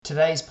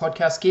Today's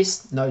podcast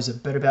guest knows a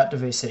bit about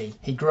diversity.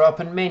 He grew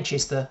up in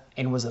Manchester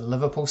and was a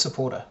Liverpool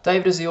supporter.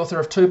 David is the author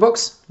of 2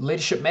 books,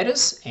 Leadership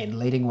Matters and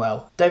Leading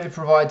Well. David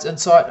provides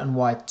insight on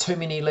why too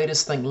many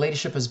leaders think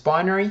leadership is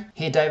binary.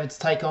 Hear David's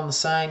take on the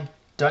saying,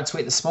 "Don't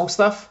sweat the small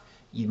stuff."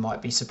 You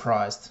might be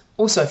surprised.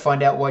 Also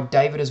find out why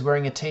David is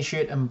wearing a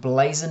t-shirt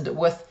emblazoned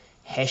with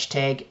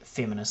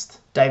 #feminist.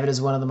 David is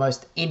one of the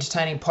most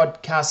entertaining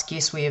podcast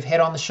guests we have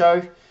had on the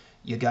show.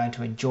 You're going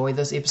to enjoy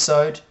this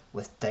episode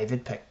with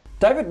David Pick.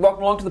 David,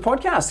 welcome along to the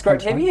podcast.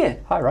 Great to have you here.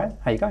 Hi, Ryan.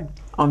 How you going?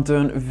 I'm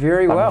doing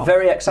very well. I'm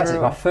very excited. It's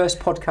my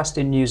first podcast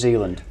in New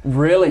Zealand.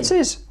 Really? It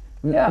is.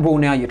 Yeah. Well,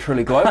 now you're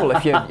truly global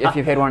if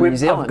you've had one in New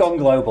Zealand. I've gone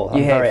global.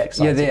 I'm very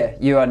excited. You're there.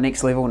 You are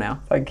next level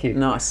now. Thank you.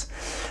 Nice.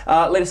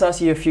 Let us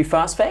ask you a few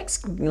fast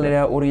facts. Let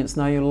our audience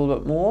know you a little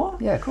bit more.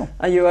 Yeah, cool.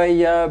 Are you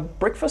a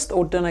breakfast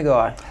or dinner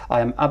guy?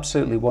 I am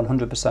absolutely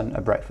 100%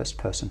 a breakfast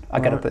person. I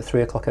get up at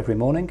 3 o'clock every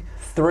morning.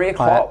 3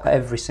 o'clock?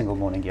 Every single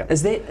morning, yeah.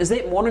 Is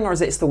that morning or is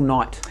that still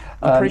night?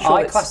 I'm pretty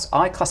sure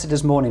I class it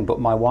as morning,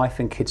 but my wife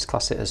and kids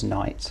class it as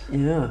night.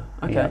 Yeah,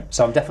 okay. Yeah.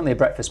 So I'm definitely a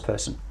breakfast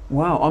person.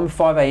 Wow, I'm a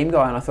 5 a.m.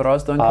 guy and I thought I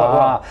was doing quite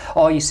well.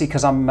 Oh, you see,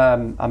 because I'm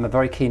a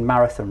very keen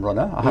marathon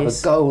runner. I have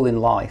a goal in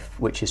life,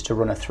 which is to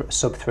run a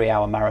sub 3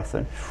 hour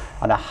marathon.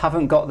 And I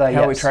haven't got there yet.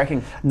 How are we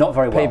tracking? Not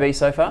very well. PB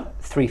so far?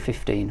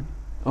 3:15.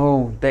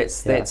 Oh,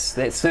 that's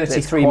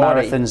 33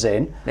 quality. marathons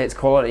in. That's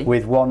quality.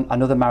 With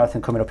another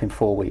marathon coming up in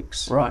 4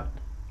 weeks. Right.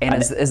 And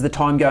is the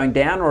time going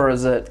down or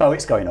is it? Oh,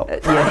 it's going up.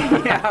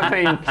 Yeah, I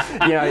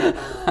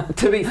mean,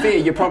 to be fair,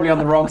 you're probably on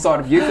the wrong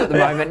side of youth at the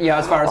moment,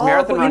 as far as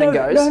marathon running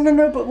goes.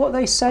 No, but what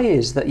they say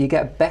is that you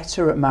get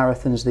better at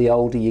marathons the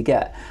older you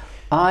get.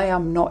 I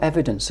am not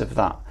evidence of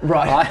that.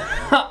 Right.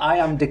 I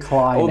am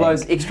declining. All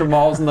those extra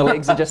miles in the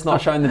legs are just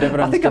not showing the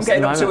dividends. I think I'm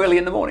getting up too early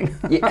in the morning.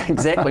 Yeah,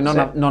 exactly.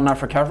 Not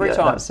enough recovery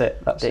time. That's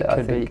it.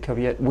 That could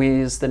be it.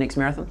 Where's the next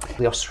marathon?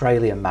 The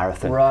Australian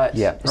Marathon. Right.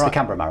 Yeah, it's the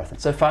Canberra Marathon.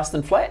 So fast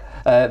and flat?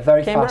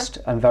 Very Canberra? fast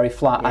and very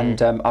flat. Yeah.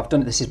 And I've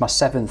done it. This is my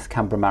 7th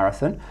Canberra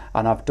Marathon,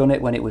 and I've done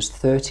it when it was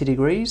 30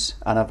 degrees,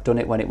 and I've done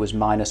it when it was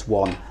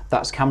 -1.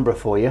 That's Canberra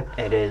for you.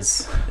 It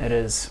is.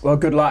 Well,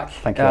 good luck.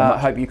 Thank you very much.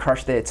 I hope you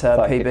crush that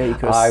PB.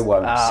 Because I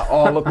won't.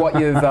 Look, what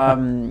you've,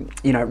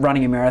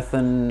 running a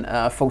marathon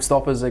full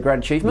stop is a great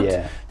achievement.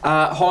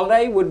 Yeah.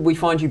 Holiday, would we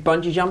find you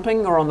bungee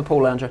jumping or on the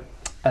pool lounger?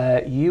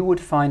 You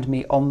would find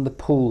me on the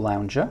pool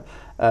lounger,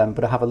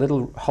 but I have a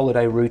little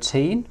holiday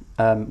routine,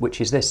 which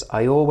is this.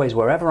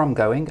 Wherever I'm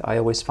going, I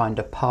always find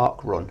a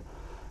park run.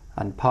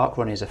 And park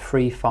run is a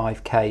free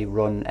 5k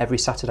run every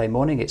Saturday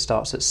morning. It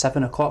starts at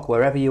 7 o'clock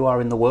wherever you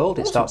are in the world.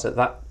 Awesome. It starts at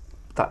that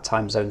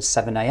time zone,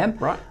 7 a.m.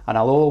 Right. And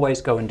I'll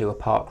always go and do a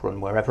park run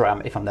wherever I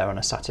am if I'm there on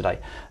a Saturday.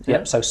 Yeah.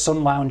 Yep, so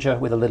sun lounger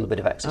with a little bit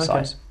of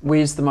exercise. Okay.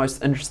 Where's the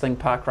most interesting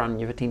park run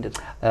you've attended?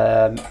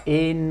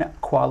 In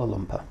Kuala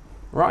Lumpur.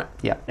 Right.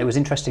 Yeah, it was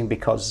interesting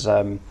because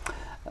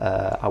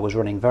I was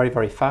running very,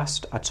 very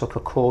fast. I took a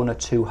corner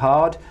too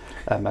hard,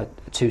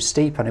 too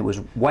steep, and it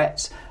was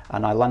wet,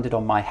 and I landed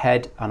on my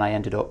head and I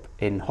ended up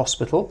in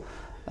hospital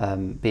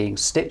being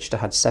stitched. I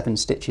had 7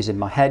 stitches in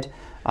my head,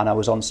 and I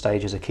was on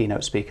stage as a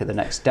keynote speaker the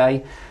next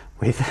day.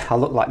 I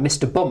looked like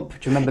Mr. Bump.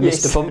 Do you remember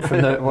Mr. Bump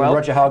from the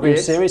Roger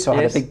Hargreaves series? So I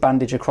had a big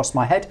bandage across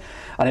my head,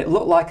 and it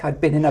looked like I'd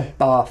been in a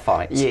bar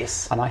fight.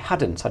 Yes. And I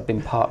hadn't. I'd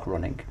been park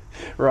running.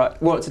 Right.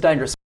 Well, it's a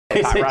dangerous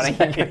park running. You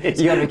got to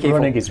be careful.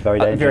 Running is very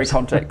dangerous.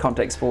 Very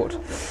contact sport.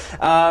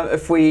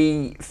 If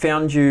we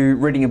found you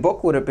reading a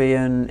book, would it be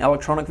an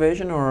electronic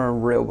version or a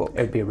real book?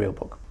 It would be a real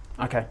book.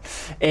 Okay,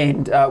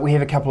 and we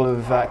have a couple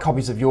of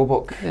copies of your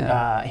book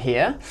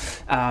here,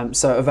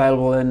 so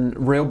available in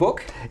real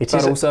book,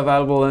 but also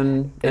available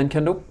in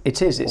Kindle?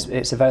 It is,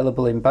 it's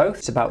available in both.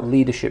 It's about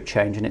leadership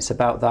change, and it's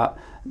about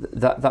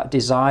that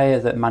desire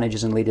that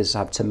managers and leaders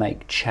have to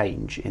make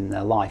change in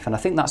their life. And I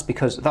think that's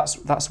because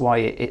that's why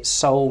it's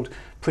sold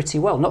pretty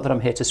well. Not that I'm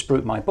here to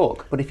spruik my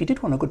book, but if you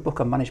did want a good book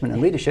on management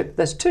and leadership,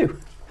 there's 2.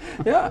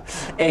 Yeah,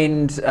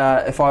 and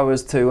if I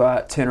was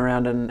to turn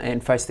around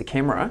and face the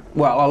camera,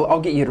 well,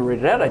 I'll get you to read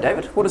it out,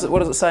 David. What does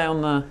it say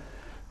on the?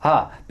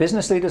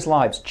 Business leaders'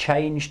 lives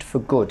changed for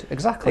good.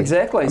 Exactly.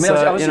 I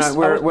mean,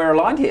 we're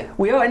aligned here.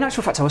 We are. In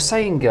actual fact, I was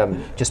saying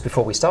just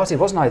before we started,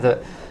 wasn't I,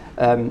 that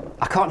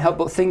I can't help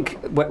but think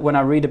when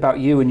I read about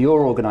you and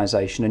your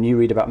organisation, and you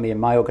read about me and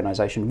my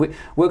organisation,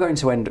 we're going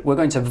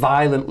to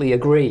violently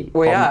agree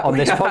on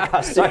this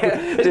podcast. So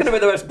it's going to be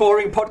the most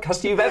boring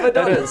podcast you've ever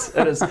done.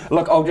 It is.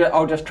 Look,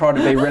 I'll just try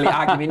to be really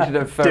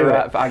argumentative for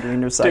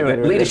argumentative sake. Do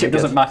it. Leadership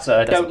doesn't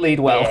matter. Don't lead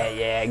well.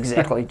 Yeah,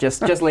 exactly.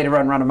 just let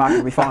everyone run amok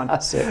and be fine.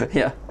 That's it.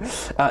 Yeah.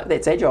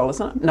 That's agile,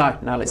 isn't it?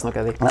 No, let's not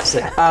go there. That's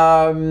it.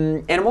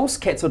 Animals,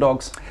 cats or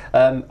dogs?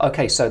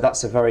 Okay, so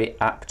that's a very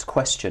apt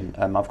question.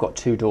 I've got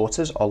 2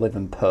 daughters, Olive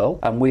and Pearl,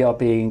 and we are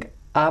being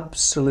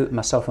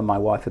myself and my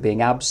wife are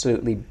being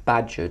absolutely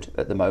badgered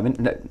at the moment.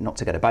 No, not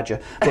to get a badger,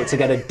 but to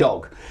get a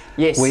dog.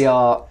 Yes.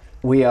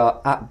 We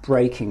are at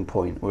breaking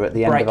point. We're at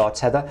the end of our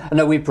tether.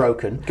 No, we've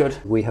broken. Good.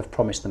 We have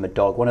promised them a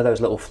dog. One of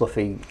those little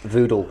fluffy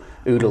doodle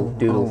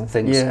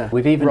things. Yeah.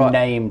 We've even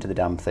named the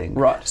damn thing.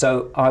 Right.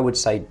 So I would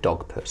say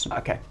dog person.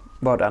 Okay.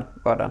 Well done,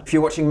 well done. If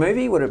you're watching a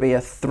movie, would it be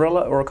a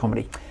thriller or a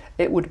comedy?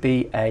 It would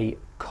be a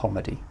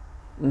comedy.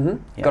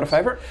 Mm-hmm. Yes. Got a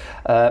favourite?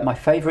 My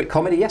favourite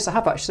comedy, yes, I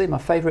have actually. My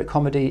favourite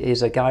comedy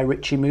is a Guy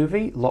Ritchie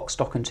movie, Lock,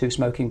 Stock and Two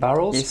Smoking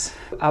Barrels. Yes.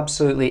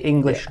 Absolutely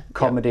English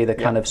comedy, the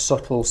kind of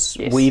subtle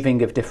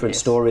weaving of different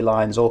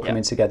storylines all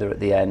coming together at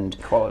the end.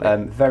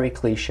 Quality. Very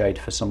cliched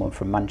for someone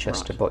from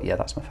Manchester, but yeah,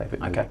 that's my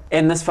favourite movie. Okay.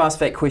 And this fast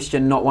fact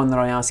question, not one that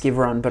I ask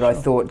everyone, but I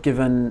thought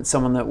given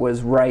someone that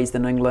was raised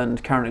in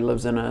England, currently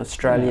lives in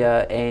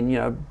Australia, and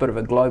a bit of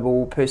a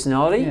global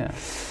personality,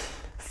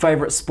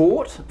 favourite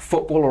sport,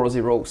 football or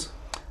Aussie rules?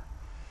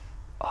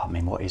 I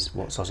mean, what's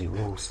Aussie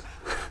rules?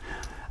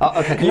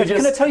 Okay,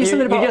 can I tell you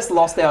something about... You just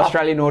lost our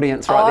Australian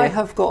audience right there. I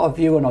have got a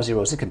view on Aussie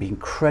rules. It can be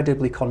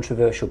incredibly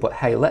controversial, but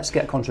hey, let's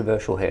get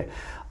controversial here.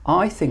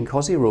 I think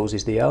Aussie rules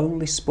is the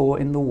only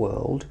sport in the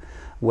world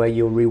where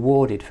you're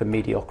rewarded for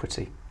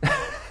mediocrity.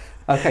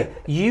 Okay,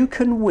 you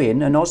can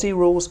win an Aussie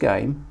rules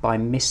game by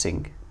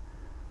missing.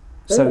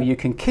 So you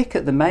can kick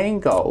at the main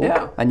goal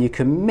and you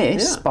can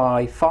miss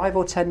by 5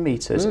 or 10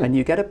 metres and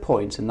you get a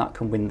point and that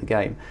can win the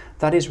game.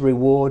 That is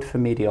reward for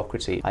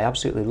mediocrity. I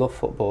absolutely love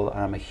football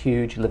and I'm a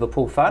huge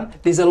Liverpool fan.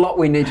 There's a lot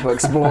we need to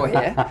explore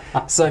here.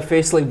 So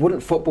firstly,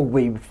 wouldn't football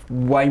be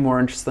way more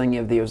interesting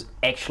if there was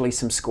actually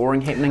some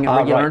scoring happening at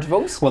regular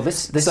intervals? Well,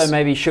 this so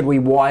maybe should we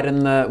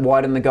widen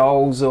the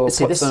goals or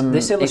see, put some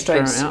this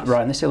illustrates extra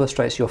Ryan, this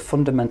illustrates your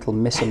fundamental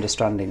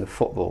misunderstanding of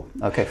football.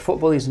 Okay,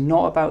 football is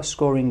not about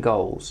scoring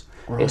goals.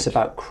 Right. It's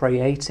about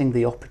creating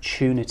the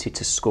opportunity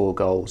to score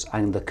goals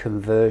and the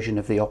conversion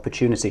of the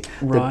opportunity.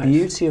 Right. The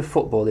beauty of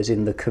football is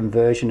in the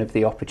conversion of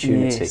the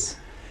opportunity. Yes.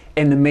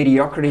 And the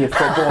mediocrity of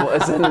football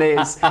is in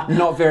there's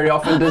not very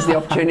often does the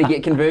opportunity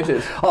get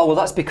converted. Oh, well,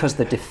 that's because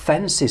the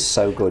defence is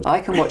so good. I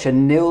can watch a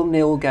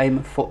 0-0 game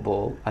of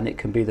football and it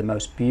can be the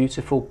most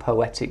beautiful,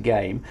 poetic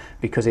game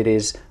because it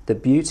is the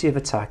beauty of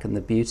attack and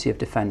the beauty of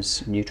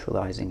defence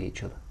neutralising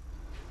each other.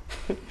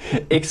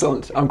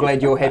 Excellent. I'm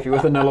glad you're happy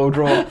with a 0-0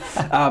 draw.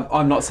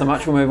 I'm not so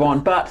much. We'll move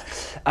on. But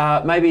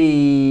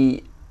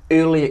maybe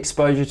early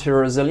exposure to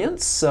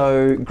resilience.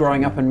 So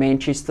growing up in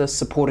Manchester,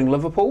 supporting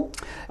Liverpool.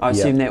 I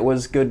assume that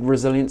was good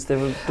resilience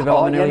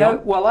development early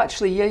on? Well,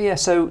 actually, yeah.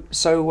 So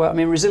I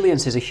mean,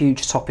 resilience is a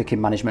huge topic in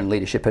management and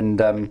leadership,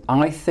 and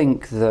I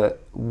think that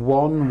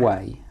one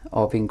way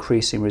of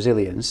increasing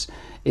resilience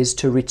is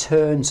to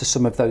return to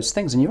some of those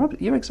things. And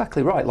you're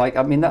exactly right. Like,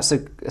 I mean, that's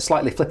a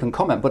slightly flippant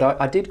comment, but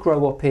I did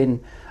grow up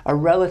in a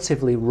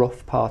relatively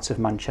rough part of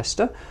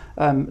Manchester,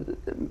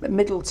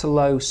 middle to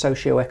low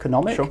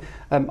socio-economic. Sure.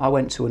 I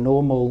went to a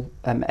normal,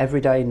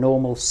 everyday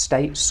normal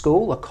state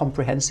school, a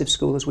comprehensive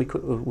school as we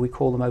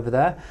call them over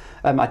there.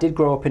 I did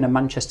grow up in a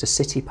Manchester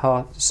City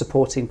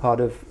supporting part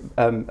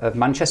of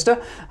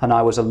Manchester, and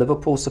I was a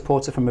Liverpool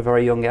supporter from a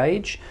very young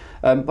age.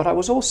 But I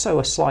was also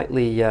a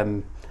slightly,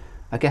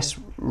 I guess,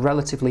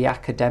 relatively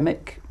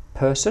academic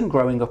person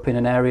growing up in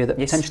an area that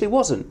potentially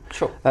wasn't.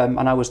 Sure.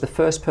 And I was the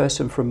first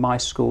person from my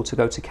school to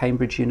go to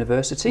Cambridge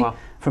University. Wow.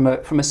 From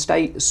a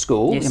state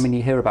school. Yes. I mean,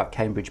 you hear about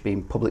Cambridge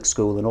being public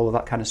school and all of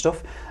that kind of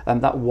stuff.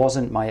 That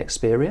wasn't my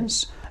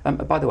experience.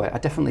 By the way, I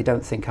definitely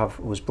don't think I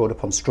was brought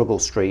up on Struggle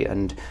Street,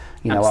 and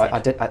there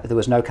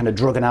was no kind of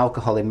drug and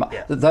alcohol in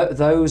my.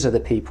 Those are the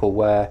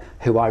people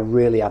who I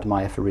really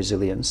admire for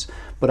resilience.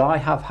 But I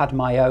have had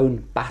my own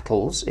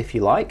battles, if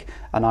you like,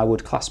 and I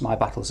would class my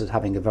battles as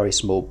having a very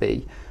small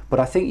b. But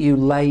I think you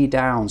lay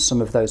down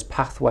some of those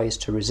pathways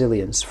to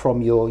resilience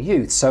from your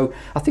youth. So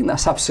I think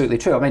that's absolutely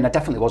true. I mean, I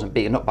definitely wasn't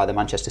beaten up by the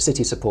Manchester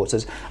City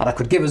supporters, and I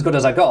could give as good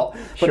as I got.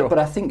 But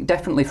I think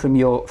definitely from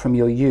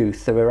your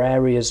youth, there are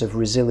areas of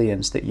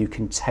resilience that you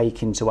can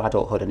take into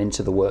adulthood and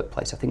into the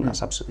workplace. I think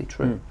that's absolutely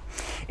true.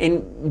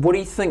 And what do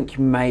you think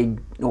made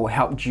or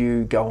helped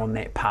you go on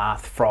that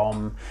path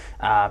from,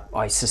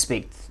 I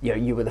suspect,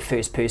 you were the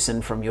first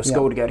person from your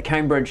school to go to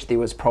Cambridge. There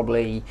was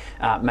probably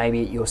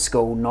maybe at your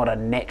school not a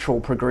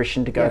natural progression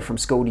to go from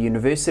school to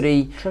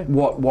university. True.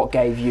 What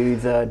gave you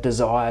the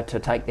desire to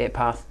take that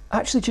path?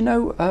 Actually, do you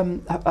know,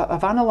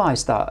 I've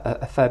analysed that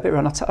a fair bit,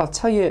 and I'll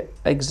tell you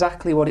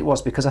exactly what it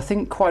was, because I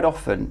think quite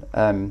often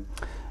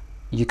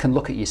you can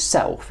look at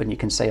yourself and you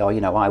can say,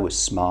 I was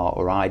smart,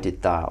 or I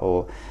did that,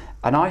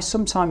 and I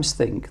sometimes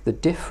think the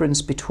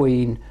difference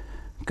between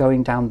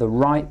going down the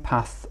right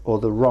path or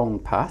the wrong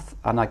path,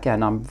 and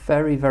again, I'm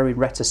very, very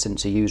reticent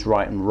to use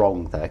right and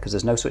wrong there, because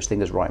there's no such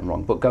thing as right and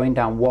wrong, but going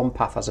down one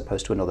path as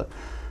opposed to another.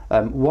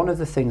 One of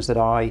the things that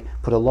I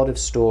put a lot of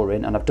store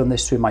in, and I've done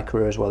this through my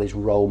career as well, is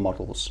role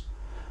models.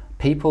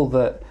 People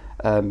that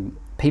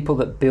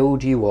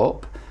build you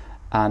up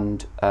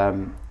and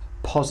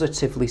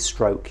positively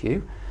stroke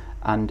you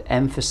and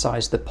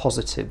emphasise the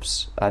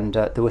positives. And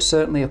there were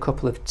certainly a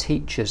couple of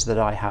teachers that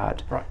I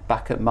had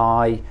back at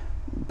my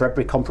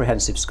Bredbury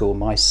Comprehensive School,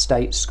 my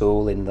state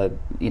school in the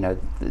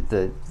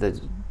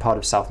part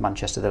of South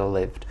Manchester that I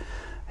lived,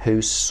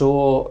 who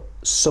saw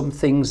some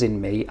things in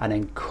me and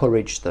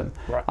encouraged them.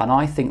 Right. And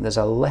I think there's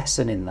a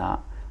lesson in that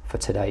for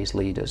today's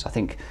leaders. I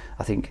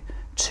think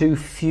too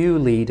few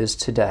leaders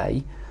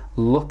today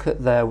look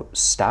at their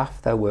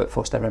staff, their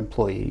workforce, their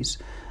employees,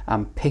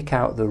 and pick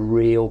out the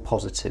real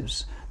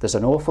positives. There's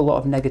an awful lot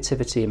of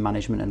negativity in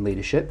management and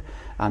leadership,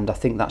 and I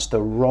think that's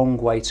the wrong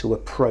way to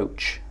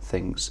approach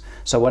things.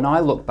 So when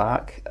I look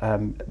back,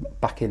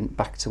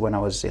 back to when I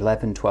was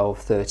 11, 12,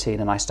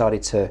 13, and I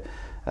started to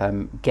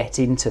get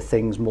into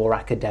things more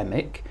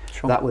academic,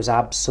 Sure. that was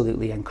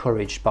absolutely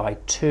encouraged by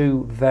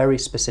two very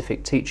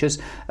specific teachers,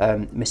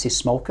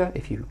 Mrs. Smolka,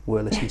 if you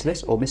were listening to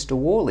this, or Mr.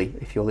 Worley,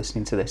 if you're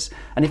listening to this.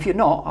 And if you're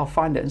not, I'll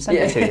find it and send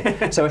it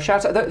to you. So a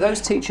shout out.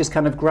 Those teachers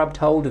kind of grabbed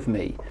hold of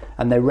me,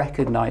 and they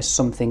recognised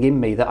something in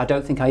me that I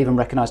don't think I even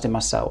recognised in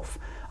myself.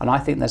 And I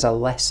think there's a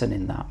lesson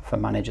in that for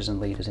managers and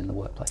leaders in the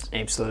workplace.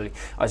 Absolutely.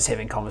 I was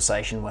having a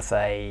conversation with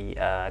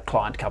a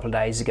client a couple of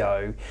days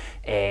ago,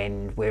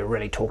 and we're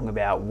really talking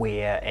about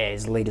where,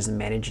 as leaders and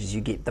managers,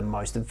 you get the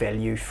most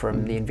value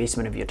from the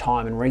investment of your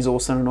time and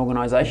resource in an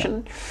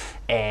organisation.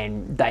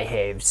 And they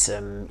have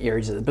some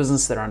areas of the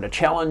business that are under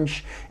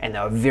challenge, and they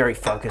were very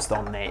focused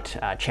on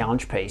that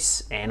challenge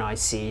piece. And I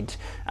said,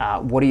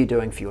 what are you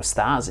doing for your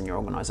stars in your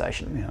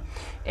organisation? Yeah.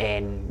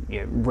 And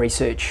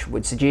research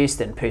would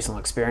suggest, and personal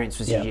experience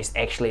would suggest,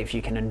 actually, if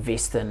you can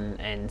invest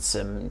in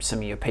some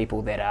of your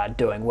people that are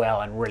doing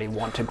well and really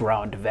want to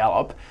grow and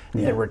develop,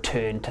 the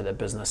return to the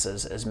business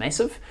is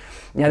massive.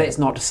 Now, that's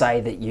not to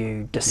say that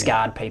you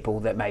discard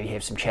people that maybe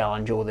have some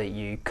challenge or that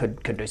you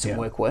could do some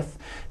work with,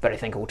 but I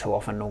think all too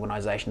often in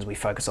organisations we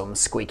focus on the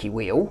squeaky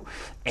wheel,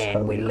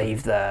 and we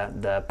leave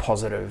the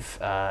positive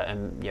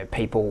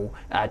people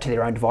to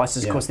their own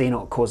devices because they're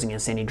not causing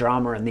us any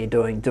drama and they're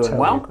doing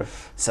well. Agree.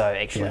 So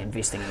actually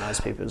investing in those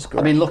people is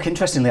great. I mean, look,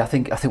 interestingly, I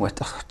think I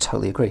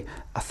totally agree.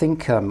 I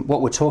think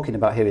what we're talking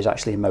about here is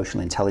actually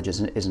emotional intelligence,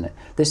 isn't it?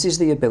 This is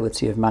the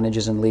ability of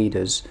managers and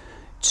leaders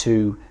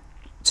to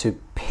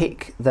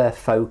pick their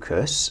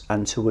focus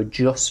and to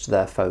adjust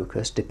their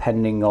focus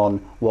depending on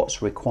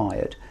what's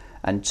required.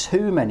 And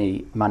too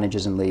many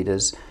managers and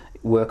leaders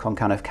work on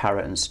kind of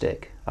carrot and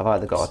stick. I've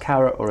either got a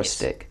carrot or a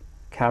stick,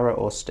 carrot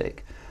or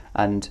stick.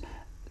 And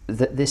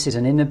this is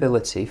an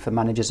inability for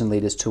managers and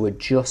leaders to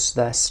adjust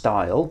their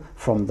style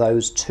from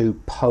those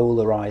two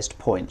polarised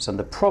points. And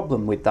the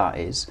problem with that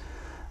is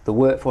the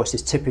workforce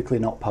is typically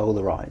not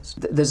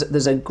polarised.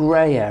 There's a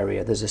grey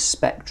area, there's a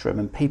spectrum,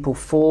 and people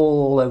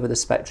fall all over the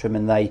spectrum,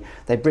 and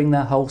they bring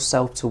their whole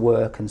self to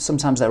work, and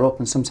sometimes they're up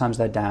and sometimes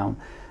they're down.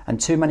 And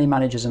too many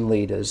managers and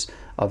leaders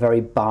are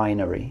very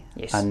binary,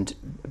 and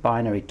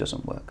binary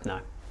doesn't work. No.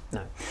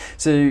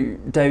 So,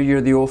 David,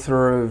 you're the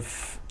author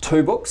of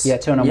 2 books? Yeah,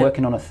 2, and I'm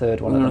working on a third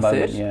one at the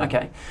moment. Yeah.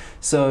 Okay.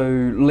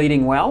 So,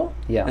 Leading Well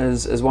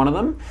is one of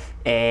them,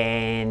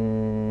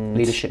 and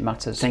Leadership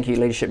Matters. Thank you,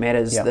 Leadership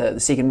Matters. Yeah. The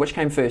second, which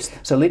came first?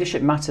 So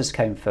Leadership Matters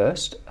came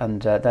first,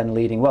 and then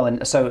Leading Well.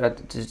 And so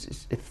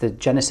it's the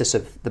genesis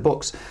of the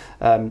books.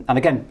 And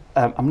again,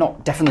 I'm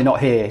definitely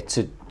not here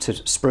to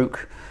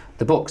spruik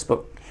the books,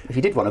 but if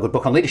you did want a good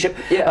book on leadership.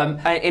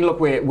 And look,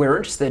 we're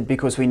interested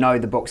because we know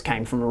the books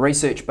came from a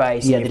research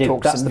base, and you've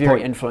talked to some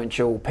very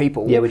influential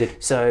people. Yeah, we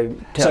did. So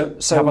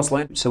help us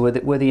learn. So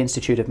we're the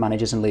Institute of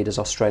Managers and Leaders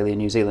Australia,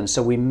 New Zealand.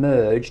 So we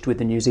merged with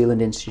the New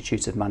Zealand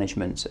Institute of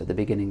Management at the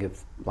beginning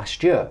of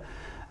last year.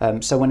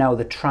 So we're now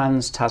the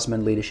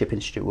Trans-Tasman Leadership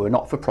Institute. We're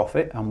not for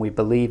profit, and we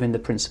believe in the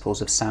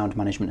principles of sound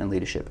management and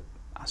leadership,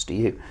 as do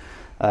you.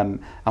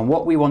 And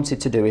what we wanted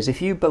to do is,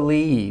 if you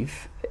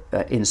believe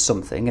in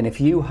something, and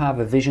if you have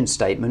a vision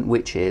statement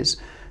which is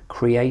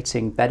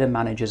creating better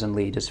managers and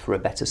leaders for a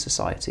better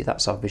society,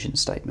 that's our vision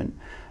statement.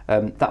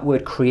 That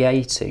word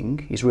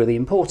creating is really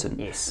important.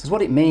 Yes. Because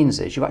what it means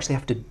is you actually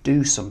have to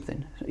do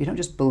something. You don't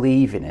just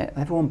believe in it.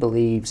 Everyone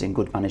believes in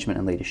good management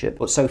and leadership,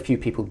 but so few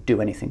people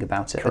do anything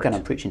about it. Correct. Again,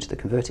 I'm preaching to the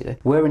converted here.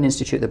 We're an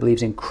institute that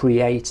believes in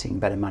creating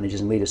better managers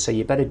and leaders, so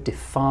you better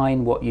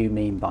define what you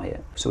mean by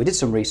it. So we did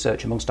some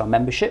research amongst our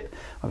membership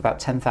of about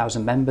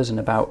 10,000 members and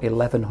about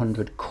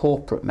 1,100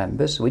 corporate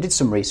members. So we did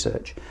some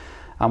research.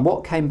 And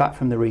what came back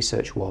from the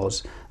research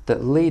was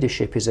that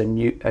leadership is a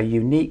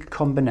unique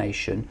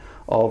combination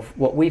of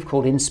what we've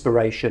called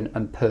inspiration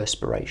and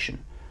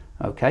perspiration.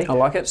 Okay? I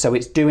like it. So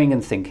it's doing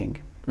and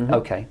thinking. Mm-hmm.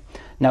 Okay.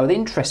 Now,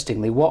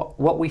 interestingly,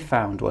 what we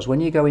found was when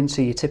you go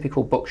into your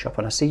typical bookshop,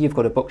 and I see you've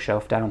got a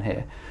bookshelf down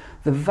here,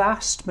 the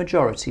vast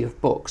majority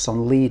of books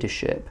on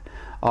leadership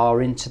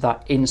are into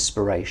that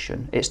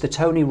inspiration. It's the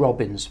Tony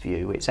Robbins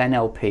view, it's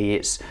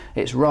NLP,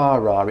 it's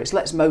rah-rah, it's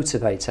let's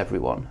motivate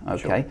everyone,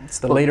 okay? Sure. It's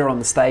the leader on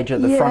the stage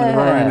at the front of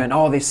the room,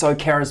 and they're so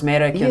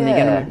charismatic, and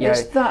they're going to...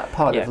 it's that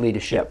part of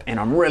leadership. And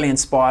I'm really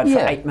inspired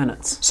for 8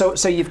 minutes.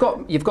 So you've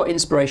got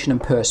inspiration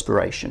and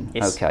perspiration,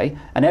 yes. Okay?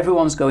 And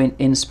everyone's going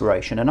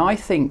inspiration, and I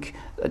think,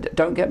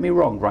 don't get me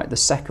wrong, right, the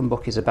second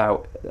book is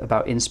about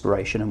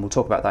inspiration, and we'll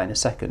talk about that in a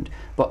second,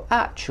 but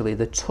actually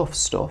the tough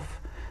stuff,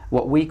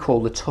 what we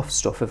call the tough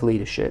stuff of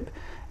leadership,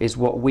 is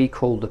what we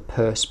call the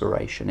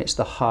perspiration. It's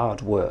the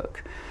hard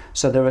work.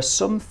 So there are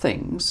some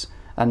things,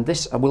 and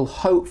this will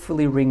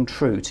hopefully ring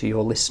true to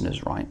your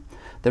listeners, right?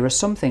 There are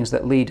some things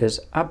that leaders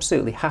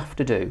absolutely have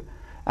to do,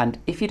 and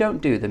if you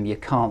don't do them, you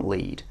can't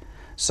lead.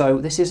 So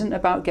this isn't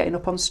about getting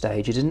up on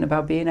stage, it isn't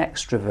about being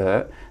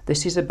extrovert,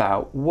 this is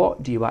about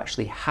what do you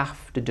actually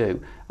have to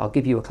do. I'll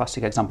give you a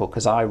classic example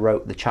because I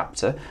wrote the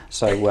chapter,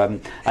 so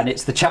and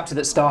it's the chapter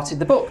that started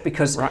the book,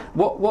 because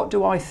what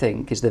do I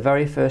think is the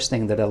very first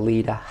thing that a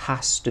leader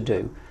has to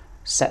do?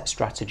 Set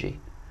strategy.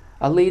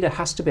 A leader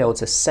has to be able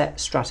to set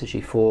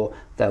strategy for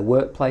their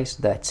workplace,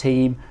 their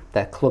team,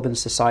 their club and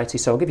society.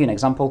 So I'll give you an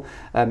example.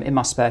 In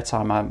my spare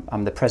time,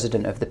 I'm the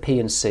president of the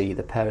P&C,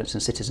 the Parents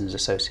and Citizens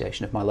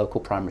Association of my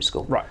local primary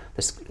school. Right.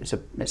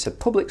 It's a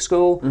public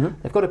school.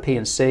 They've got a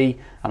P&C,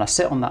 and I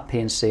sit on that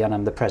P&C, and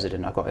I'm the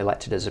president. I got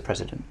elected as a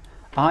president.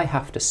 I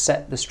have to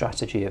set the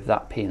strategy of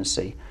that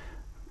P&C.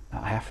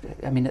 I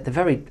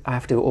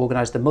have to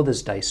organise the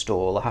Mother's Day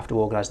stall, I have to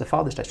organise the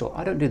Father's Day stall.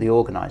 I don't do the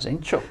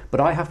organising, sure, but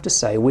I have to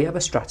say we have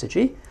a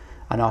strategy,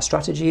 and our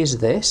strategy is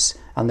this,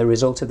 and the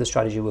result of the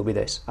strategy will be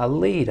this. A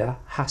leader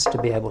has to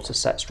be able to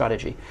set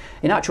strategy.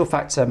 In actual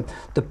fact,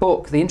 the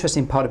book, the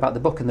interesting part about the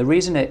book, and the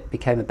reason it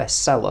became a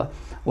bestseller,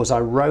 was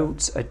I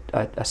wrote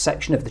a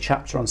section of the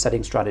chapter on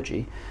setting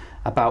strategy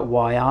about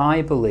why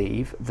I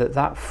believe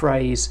that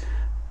phrase,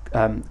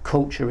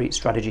 culture eats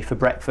strategy for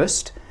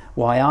breakfast,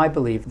 why I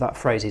believe that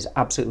phrase is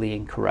absolutely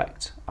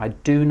incorrect. I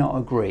do not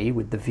agree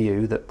with the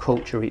view that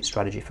culture eats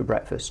strategy for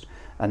breakfast.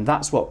 And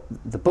that's what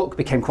the book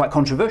became quite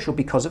controversial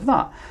because of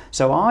that.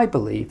 So I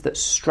believe that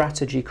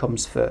strategy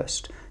comes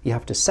first. You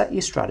have to set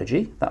your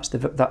strategy.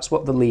 That's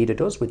what the leader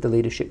does with the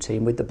leadership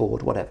team, with the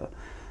board, whatever.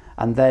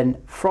 And then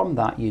from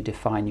that you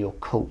define your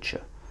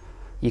culture.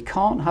 You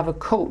can't have a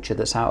culture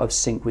that's out of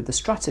sync with the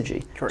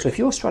strategy. Correct. So if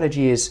your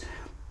strategy is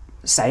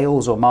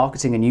sales or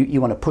marketing and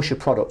you want to push a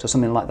product or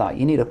something like that,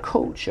 you need a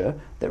culture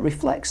that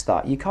reflects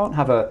that. You can't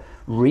have a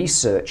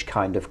research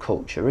kind of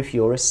culture if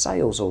you're a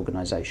sales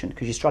organisation,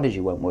 because your strategy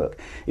won't work.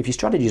 If your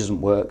strategy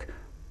doesn't work,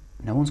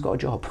 no one's got a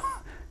job.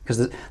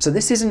 So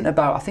this isn't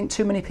about, I think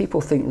too many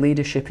people think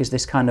leadership is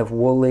this kind of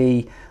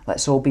woolly,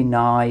 let's all be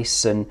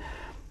nice, and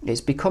it's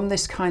become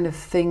this kind of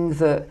thing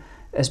that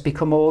has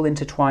become all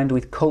intertwined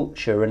with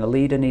culture, and a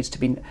leader needs to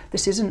be,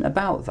 this isn't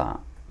about that.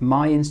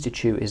 My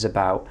institute is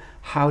about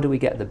how do we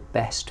get the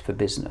best for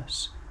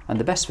business. And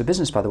the best for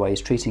business, by the way,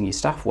 is treating your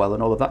staff well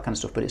and all of that kind of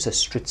stuff, but it's a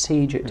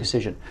strategic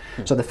decision.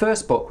 So the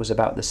first book was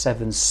about the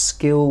 7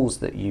 skills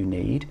that you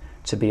need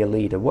to be a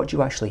leader. What do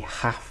you actually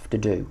have to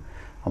do?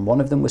 And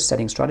one of them was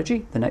setting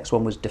strategy. The next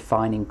one was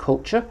defining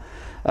culture,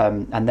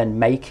 and then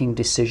making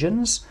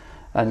decisions.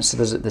 And so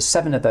there's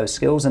 7 of those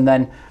skills. And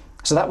then,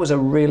 so that was a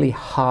really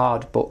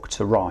hard book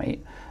to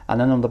write. And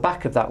then on the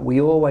back of that,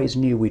 we always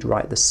knew we'd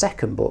write the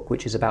second book,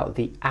 which is about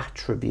the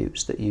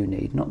attributes that you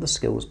need, not the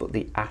skills, but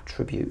the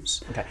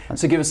attributes. Okay. And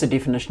so give us a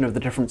definition of the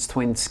difference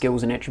between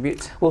skills and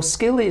attributes. Well,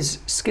 skill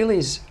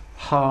is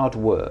hard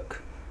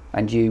work,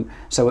 and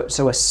so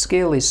a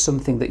skill is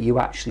something that you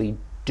actually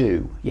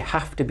do. You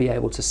have to be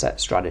able to set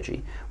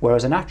strategy,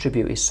 whereas an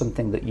attribute is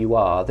something that you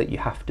are, that you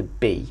have to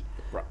be.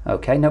 Right.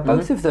 Okay. Now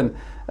both of them,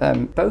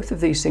 both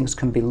of these things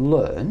can be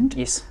learned.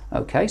 Yes.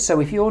 Okay. So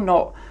if you're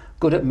not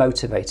good at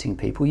motivating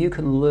people, you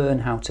can learn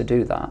how to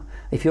do that.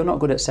 If you're not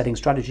good at setting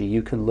strategy,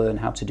 you can learn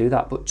how to do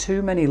that. But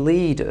too many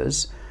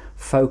leaders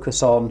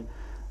focus on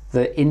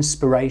the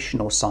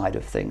inspirational side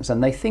of things,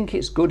 and they think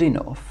it's good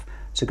enough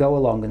to go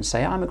along and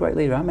say, I'm a great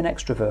leader, I'm an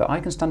extrovert, I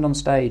can stand on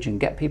stage and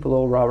get people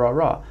all rah, rah,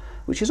 rah,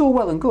 which is all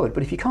well and good,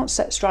 but if you can't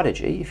set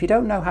strategy, if you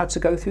don't know how to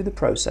go through the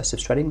process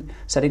of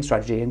setting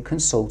strategy and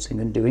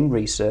consulting and doing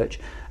research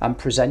and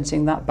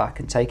presenting that back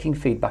and taking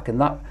feedback and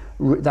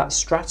that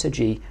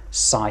strategy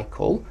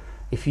cycle,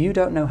 if you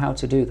don't know how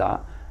to do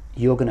that,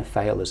 you're going to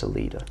fail as a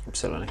leader.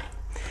 Absolutely.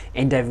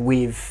 And Dave,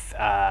 with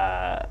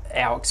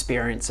our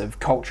experience of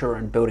culture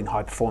and building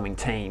high-performing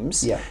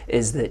teams,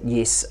 is that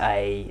yes,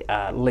 a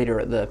leader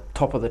at the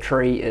top of the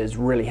tree is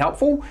really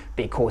helpful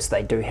because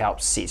they do help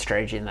set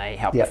strategy and they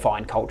help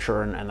define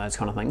culture and those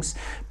kind of things.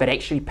 But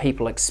actually,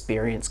 people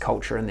experience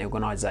culture in the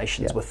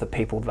organisations with the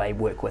people they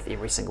work with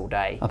every single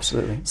day.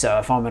 Absolutely. So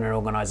if I'm in an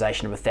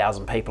organisation of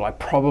 1,000 people, I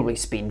probably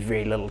spend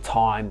very little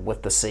time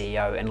with the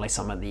CEO unless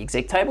I'm at the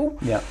exec table.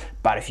 Yeah.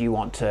 But if you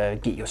want to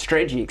get your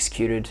strategy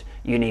executed,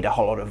 you need a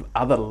whole lot of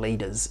other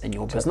leaders in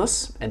your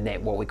business, and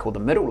that what we call the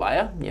middle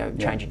layer,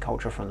 changing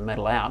culture from the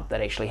middle out,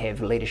 that actually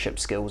have leadership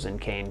skills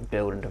and can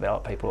build and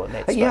develop people at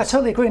that space. Yeah, I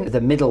totally agree.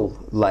 The middle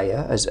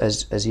layer,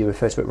 as you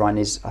refer to it, Ryan,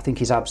 I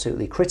think is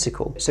absolutely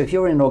critical. So if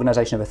you're in an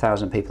organisation of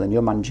 1,000 people and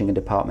you're managing a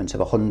department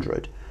of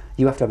 100,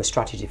 you have to have a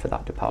strategy for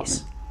that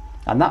department. Yes.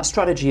 And that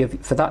strategy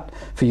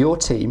for your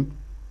team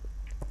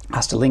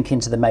has to link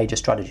into the major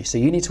strategy. So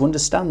you need to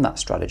understand that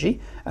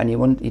strategy, and you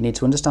need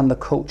to understand the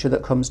culture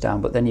that comes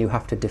down, but then you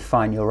have to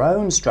define your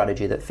own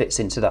strategy that fits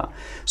into that.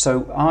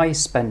 So I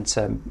spent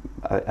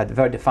a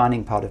very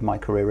defining part of my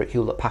career at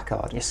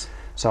Hewlett-Packard. Yes.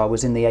 So I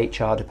was in the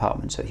HR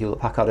department at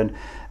Hewlett-Packard,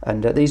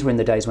 and these were in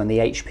the days when the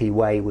HP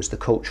way was the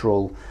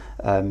cultural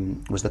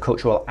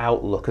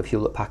outlook of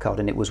Hewlett-Packard,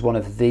 and it was one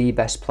of the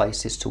best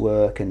places to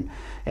work, and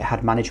it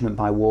had management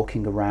by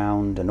walking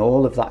around and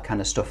all of that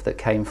kind of stuff that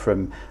came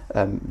from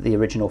the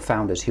original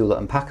founders, Hewlett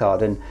and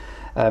Packard.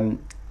 And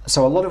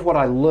so a lot of what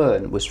I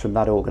learned was from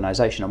that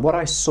organisation, and what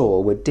I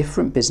saw were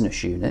different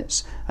business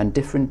units and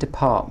different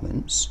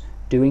departments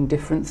doing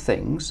different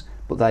things,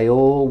 but they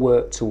all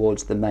worked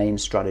towards the main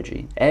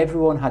strategy.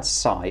 Everyone had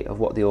sight of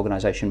what the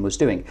organisation was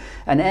doing,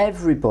 and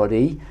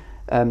everybody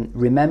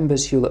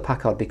remembers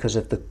Hewlett-Packard because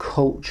of the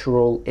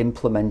cultural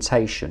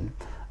implementation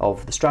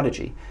of the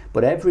strategy,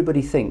 but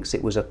everybody thinks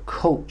it was a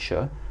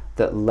culture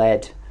that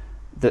led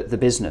the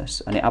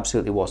business, and it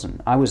absolutely wasn't.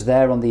 I was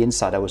there on the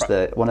inside. I was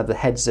one of the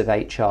heads of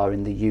HR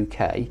in the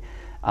UK,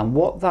 and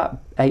what that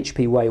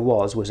HP Way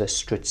was a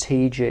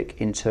strategic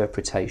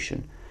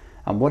interpretation,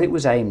 and what it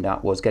was aimed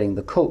at was getting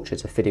the culture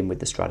to fit in with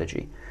the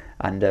strategy,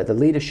 and the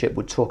leadership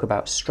would talk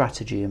about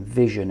strategy and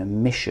vision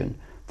and mission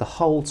the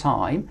whole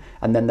time,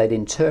 and then they'd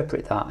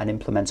interpret that and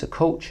implement a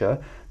culture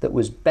that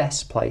was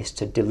best placed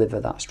to deliver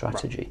that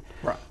strategy.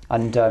 Right.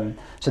 And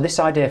so this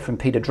idea from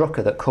Peter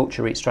Drucker that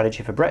culture eats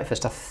strategy for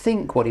breakfast, I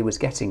think what he was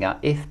getting at,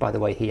 if by the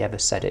way he ever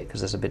said it, because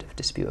there's a bit of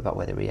dispute about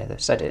whether he ever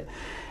said it,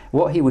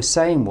 what he was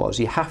saying was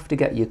you have to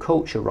get your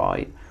culture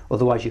right,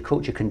 otherwise your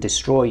culture can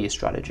destroy your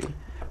strategy.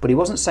 But he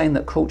wasn't saying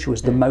that culture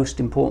was the most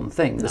important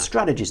thing. The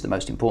strategy is the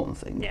most important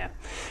thing. Yeah.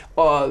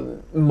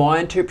 My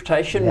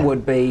interpretation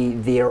would be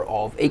they're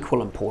of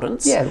equal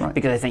importance. Yeah, right.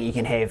 Because I think you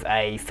can have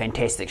a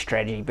fantastic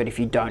strategy, but if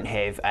you don't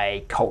have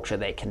a culture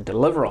that can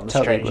deliver on the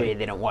Totally strategy,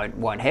 agree. then it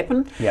won't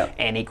happen. Yeah.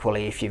 And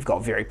equally, if you've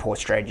got very poor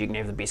strategy, you can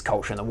have the best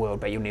culture in the world,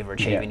 but you'll never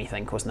achieve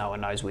anything because no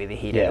one knows where they're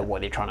headed or what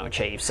they're trying to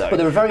achieve. So, but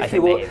there are very I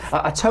few. think they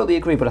have- I totally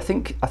agree, but I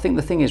think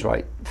the thing is,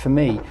 right, for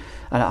me,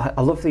 and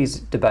I love these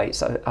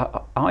debates.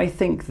 I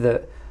think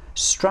that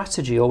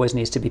strategy always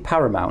needs to be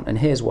paramount, and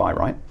here's why,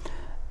 right?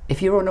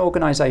 If you're an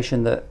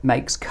organisation that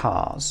makes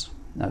cars,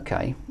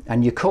 okay,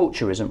 and your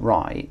culture isn't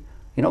right,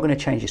 you're not going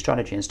to change your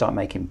strategy and start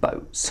making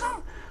boats.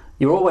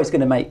 You're always going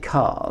to make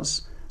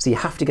cars, so you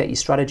have to get your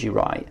strategy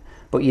right,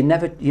 but you're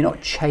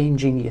not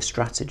changing your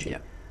strategy. Yeah.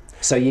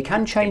 So you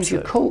can change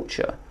your Absolutely.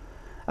 culture,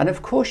 and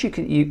of course you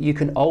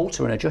can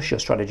alter and adjust your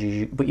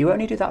strategy, but you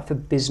only do that for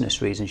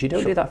business reasons. You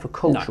don't do that for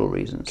cultural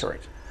reasons.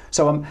 Correct.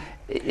 So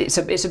it's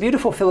a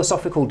beautiful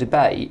philosophical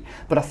debate,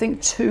 but I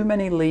think too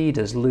many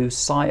leaders lose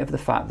sight of the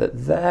fact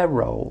that their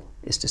role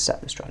is to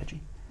set the strategy.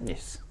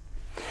 Yes.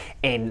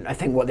 And I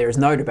think what there is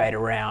no debate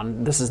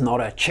around, this is not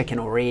a chicken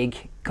or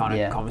egg kind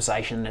of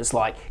conversation. It's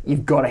like,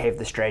 you've got to have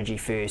the strategy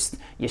first.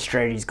 Your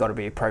strategy's got to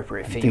be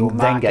appropriate for your Then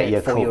market, get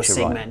your for your culture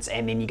right. segments,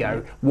 and then you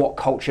go, what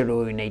culture do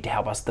we need to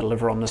help us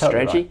deliver on the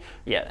Totally strategy? right.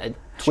 Yeah.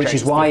 Which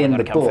is why in the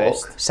definitely gotta come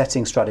book, first.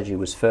 setting strategy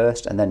was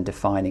first and then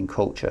defining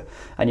culture.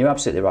 And you're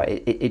absolutely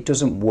right, it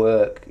doesn't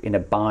work in a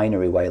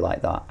binary way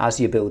like that. As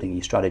you're building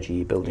your strategy,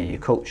 you're building your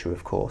culture,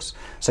 of course.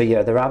 So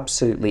yeah, they're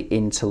absolutely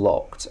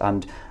interlocked.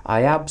 And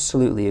I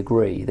absolutely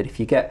agree that if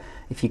you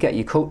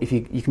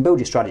can build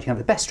your strategy, you can have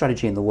the best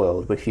strategy in the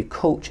world, but if your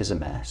culture's a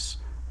mess,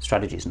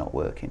 strategy is not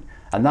working.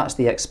 And that's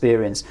the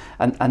experience.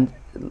 And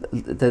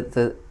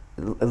the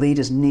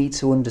leaders need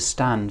to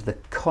understand the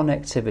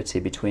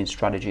connectivity between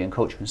strategy and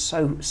culture. And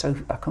so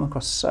I come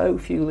across so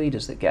few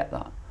leaders that get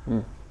that.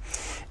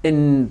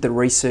 In the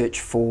research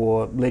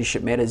for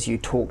Leadership Matters, you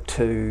talked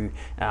to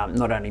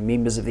not only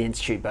members of the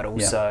Institute, but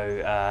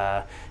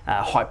also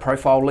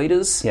high-profile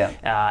leaders,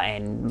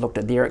 and looked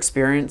at their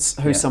experience.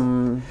 Who's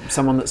someone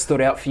that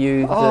stood out for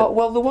you?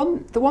 Well, the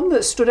one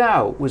that stood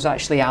out was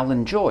actually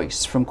Alan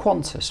Joyce from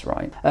Qantas,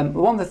 right?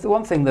 The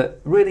one thing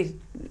that really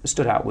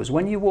stood out was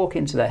when you walk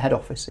into their head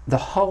office, the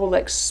whole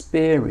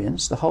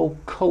experience, the whole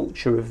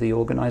culture of the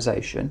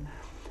organisation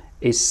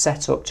is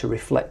set up to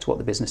reflect what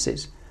the business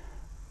is.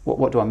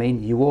 What do I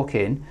mean? You walk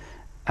in,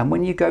 and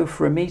when you go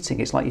for a meeting,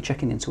 it's like you're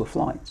checking into a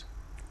flight.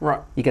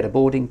 Right. You get a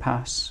boarding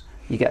pass,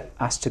 you get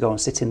asked to go and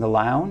sit in the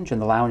lounge,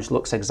 and the lounge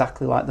looks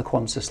exactly like the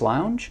Qantas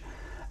lounge.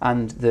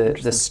 And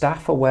the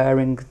staff are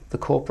wearing the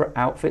corporate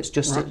outfits,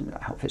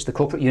 the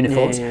corporate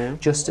uniforms,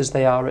 just as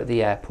they are at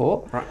the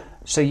airport. Right.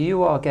 So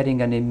you are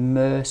getting an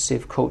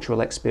immersive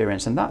cultural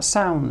experience, and that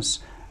sounds,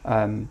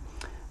 on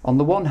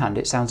the one hand,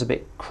 it sounds a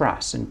bit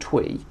crass and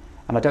twee,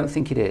 and I don't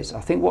think it is. I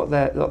think what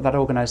that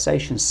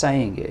organisation's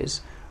saying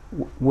is,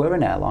 we're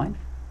an airline,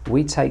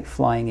 we take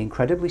flying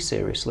incredibly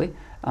seriously,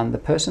 and the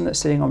person that's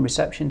sitting on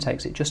reception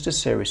takes it just as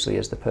seriously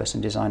as the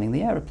person designing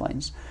the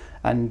aeroplanes.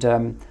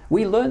 And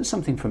we learned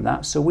something from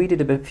that, so we did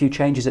a few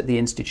changes at the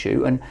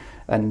Institute,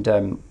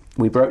 and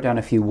we broke down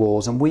a few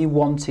walls, and we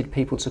wanted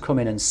people to come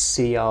in and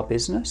see our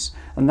business,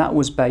 and that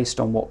was based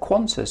on what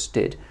Qantas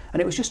did.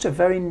 And it was just a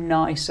very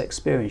nice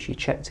experience. You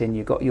checked in,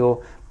 you got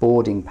your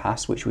boarding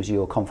pass, which was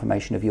your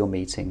confirmation of your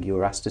meeting. You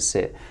were asked to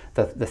sit.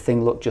 The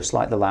thing looked just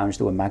like the lounge.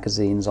 There were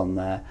magazines on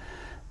there.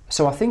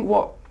 So I think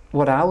what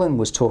Alan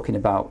was talking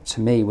about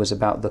to me was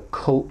about the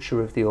culture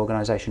of the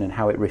organisation and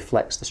how it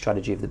reflects the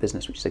strategy of the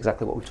business, which is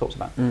exactly what we've talked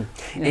about.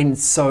 And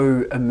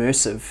so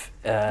immersive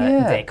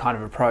that kind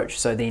of approach.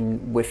 So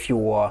then with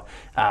your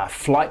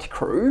flight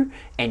crew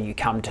and you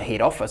come to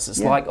head office, it's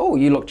like, oh,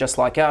 you look just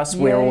like us,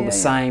 we're all the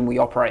same, we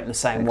operate in the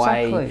same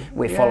way,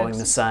 we're following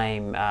the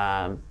same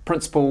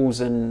principles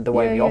and the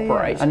way we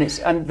operate.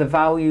 And the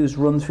values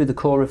run through the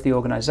core of the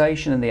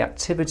organisation, and the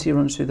activity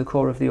runs through the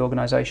core of the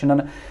organisation.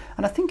 And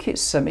I think it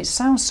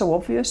sounds so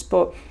obvious,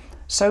 but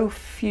so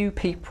few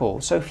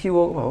people,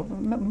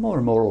 more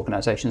and more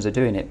organisations are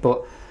doing it,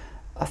 but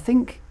I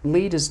think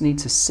leaders need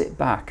to sit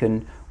back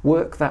and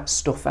work that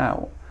stuff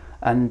out.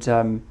 And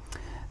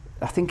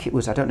I think it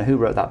was, I don't know who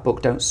wrote that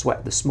book, Don't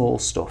Sweat the Small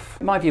Stuff.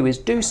 My view is,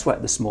 do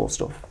sweat the small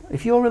stuff.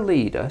 If you're a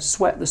leader,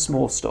 sweat the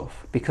small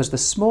stuff, because the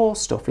small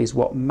stuff is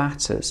what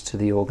matters to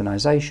the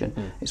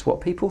organisation. It's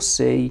what people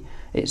see,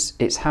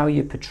 it's how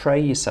you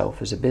portray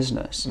yourself as a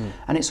business,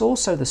 and it's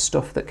also the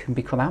stuff that can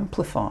become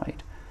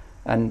amplified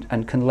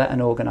and can let an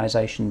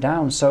organisation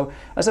down. So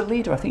as a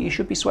leader, I think you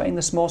should be sweating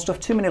the small stuff.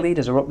 Too many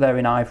leaders are up there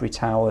in ivory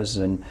towers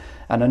and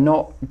are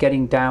not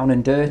getting down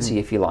and dirty,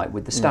 if you like,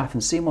 with the staff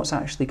and seeing what's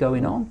actually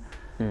going on.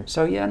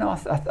 So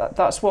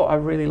that's what I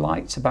really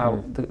liked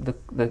about the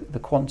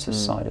Qantas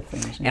side of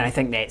things. And I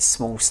think that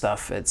small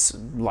stuff, it's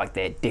like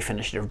that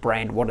definition of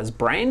brand. What is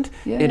brand?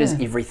 Yeah. It is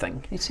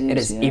everything. It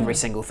is every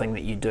single thing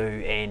that you do,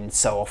 and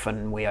so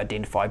often we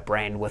identify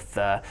brand with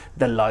the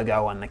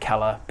logo and the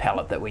colour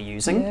palette that we're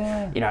using.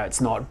 Yeah. You know,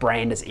 it's not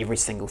brand, it's every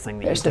single thing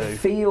that it's you do.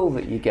 It's the feel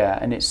that you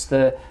get, and it's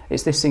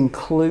this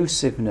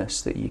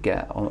inclusiveness that you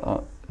get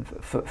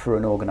for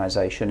an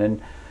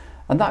organisation,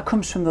 and that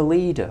comes from the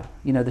leader.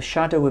 You know, the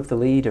shadow of the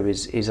leader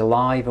is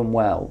alive and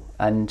well.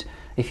 And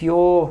if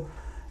you're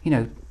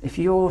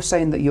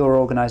saying that your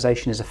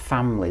organisation is a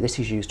family, this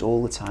is used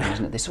all the time,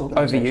 isn't it? This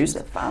organisation is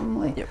a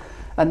family. Yep.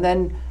 And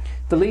then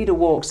the leader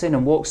walks in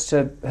and walks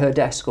to her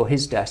desk or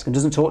his desk and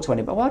doesn't talk to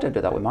anybody. Well, I don't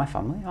do that with my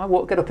family.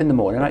 Get up in the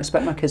morning and I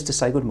expect my kids to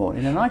say good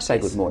morning, and I say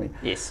good morning.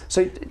 Yes.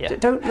 So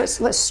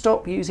let's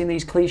stop using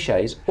these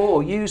cliches,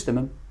 or use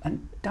them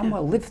and damn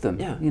well live them.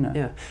 Yeah. You know.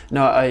 Yeah.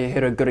 No, I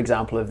heard a good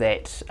example of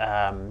that.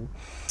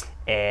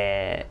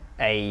 A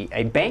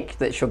bank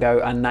that shall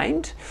go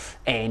unnamed,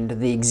 and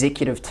the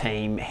executive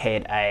team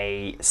had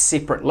a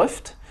separate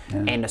lift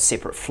and a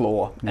separate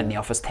floor in the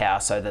office tower,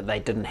 so that they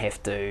didn't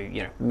have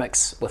to,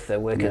 mix with the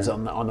workers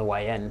on the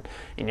way in.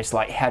 And it's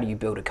like, how do you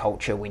build a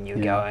culture when you're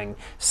going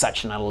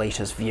such an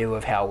elitist view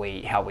of how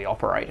we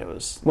operate?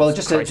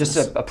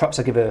 Perhaps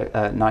I'll give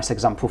a nice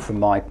example from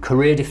my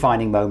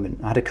career-defining moment.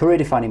 I had a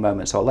career-defining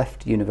moment, so I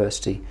left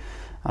university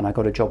and I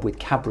got a job with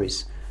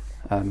Cadbury's.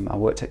 I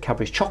worked at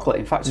Cadbury's Chocolate.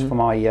 In fact, for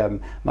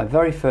my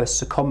very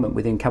first secondment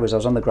within Cadbury's, I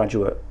was on the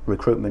graduate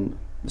recruitment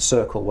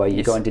circle where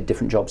you go and did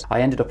different jobs. I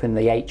ended up in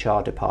the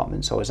HR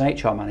department, so I was an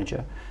HR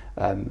manager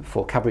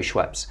for Cadbury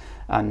Schweppes,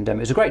 and it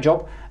was a great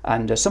job.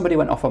 And somebody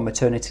went off on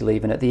maternity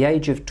leave, and at the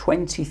age of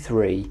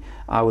 23,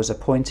 I was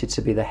appointed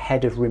to be the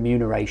head of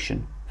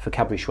remuneration for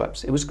Cadbury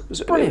Schweppes. It was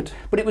brilliant,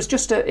 but it was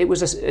just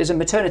a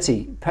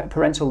maternity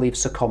parental leave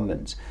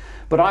secondment.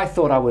 But I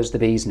thought I was the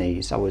bee's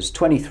knees. I was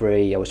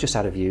 23. I was just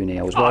out of uni.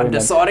 I'm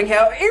deciding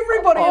how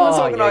everybody in this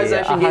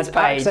organisation gets paid.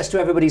 I had access to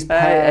everybody's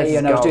pay,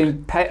 and I was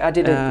doing. I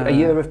did a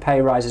year of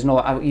pay rises and all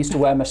that. I used to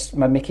wear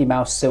my Mickey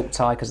Mouse silk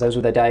tie because those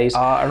were the days.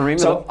 I remember.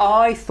 So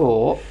I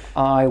thought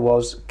I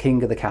was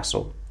king of the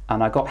castle,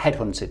 and I got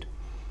headhunted.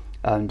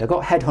 And I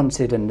got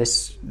headhunted, and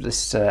this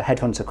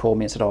headhunter called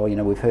me and said,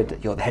 we've heard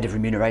that you're the head of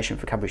remuneration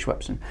for Cadbury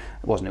Schweppes. And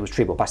it wasn't, it was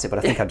Treble Bassett, but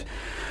I think I'd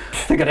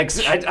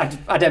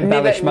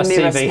embellish my CV.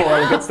 Never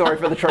spoil a good story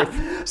for the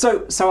truth.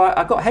 So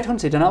I got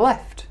headhunted and I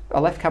left. I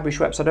left Cadbury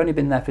Schweppes. I'd only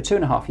been there for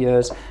 2.5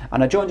 years,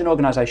 and I joined an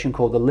organisation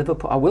called the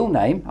Liverpool,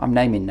 I'm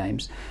naming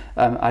names.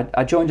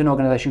 I joined an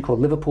organisation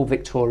called Liverpool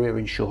Victoria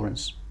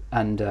Insurance.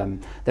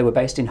 And they were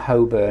based in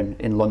Holborn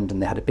in London.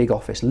 They had a big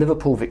office.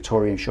 Liverpool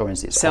Victoria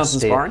Insurance. It sounds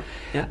inspiring.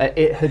 Yeah.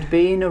 It had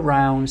been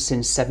around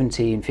since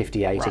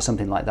 1758 or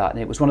something like that, and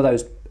it was one of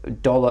those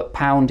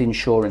pound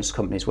insurance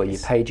companies where you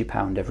paid your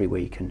pound every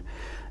week. And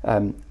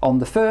on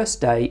the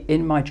first day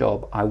in my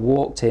job, I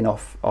walked in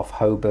off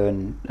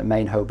Holborn,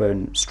 main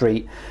Holborn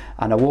Street,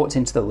 and I walked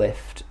into the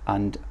lift,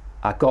 and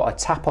I got a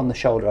tap on the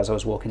shoulder as I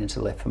was walking into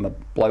the lift from a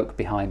bloke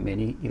behind me,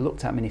 and he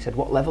looked at me and he said,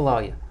 "What level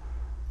are you?"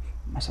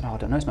 I said, "I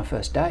don't know, it's my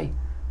first day."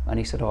 And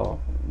he said,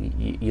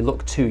 you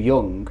look too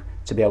young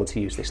to be able to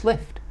use this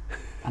lift."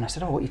 And I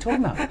said, "What are you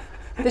talking about?"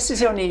 This would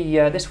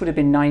have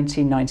been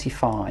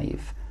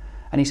 1995.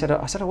 And he said,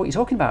 I said, "What are you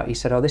talking about?" He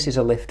said, "This is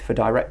a lift for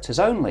directors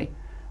only.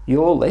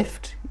 Your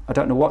lift, I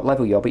don't know what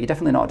level you are, but you're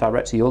definitely not a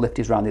director, your lift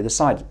is around the other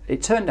side."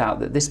 It turned out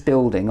that this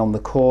building on the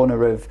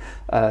corner of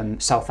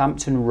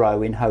Southampton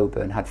Row in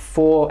Holborn had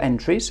 4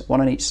 entries, one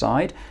on each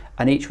side,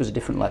 and each was a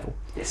different level.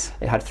 Yes.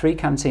 It had 3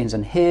 canteens,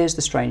 and here's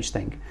the strange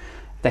thing.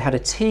 They had a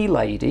tea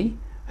lady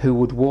who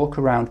would walk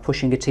around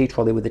pushing a tea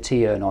trolley with a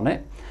tea urn on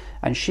it.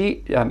 And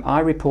I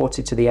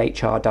reported to the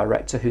HR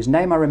director, whose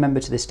name I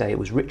remember to this day. It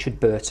was Richard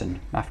Burton,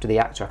 after the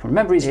actor. I can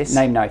remember his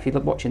name now. If you're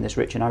watching this,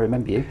 Richard, I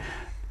remember you.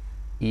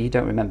 You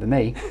don't remember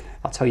me.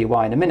 I'll tell you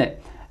why in a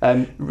minute.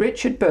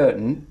 Richard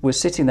Burton was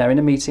sitting there in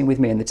a meeting with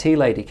me, and the tea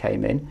lady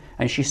came in,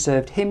 and she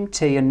served him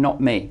tea and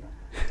not me.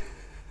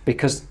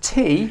 because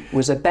tea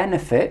was a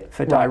benefit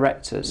for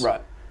directors.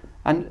 Right.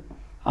 And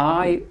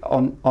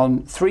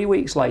on 3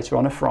 weeks later,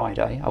 on a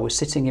Friday, I was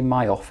sitting in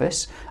my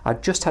office.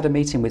 I'd just had a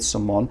meeting with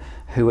someone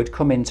who had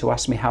come in to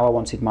ask me how I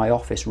wanted my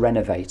office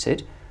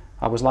renovated.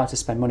 I was allowed to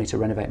spend money to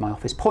renovate my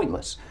office.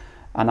 Pointless.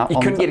 And You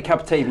couldn't get a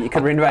cup of tea, but you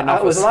could renovate an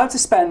office. I was allowed to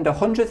spend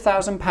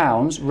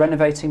 £100,000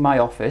 renovating my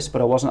office,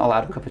 but I wasn't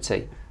allowed a cup of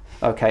tea.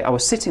 Okay, I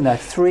was sitting there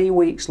 3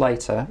 weeks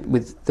later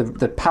with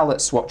the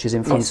palette swatches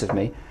in front of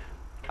me,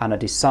 and I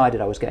decided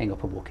I was getting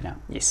up and walking out.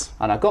 Yes.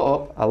 And I got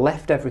up, I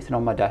left everything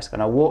on my desk,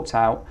 and I walked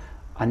out.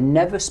 I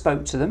never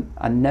spoke to them.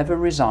 I never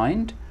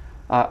resigned.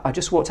 I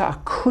just walked out. I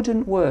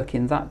couldn't work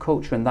in that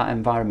culture and that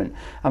environment.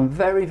 And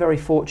very, very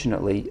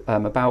fortunately,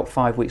 about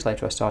 5 weeks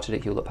later, I started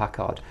at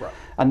Hewlett-Packard. Right.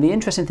 And the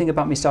interesting thing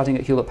about me starting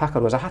at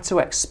Hewlett-Packard was I had to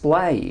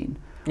explain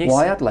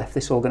why I'd left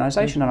this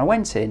organisation. And I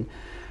went in,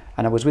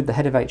 and I was with the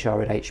head of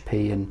HR at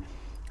HP, and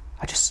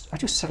I just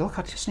said, look,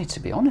 I just need to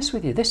be honest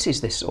with you. This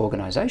is this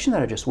organisation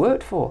that I just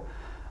worked for.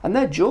 And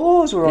their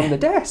jaws were on the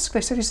desk.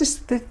 They said,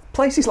 the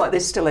places like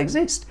this still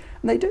exist?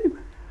 And they do.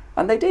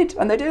 And they did,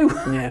 and they do.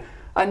 Yeah.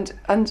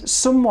 And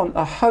someone,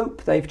 I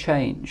hope they've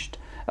changed.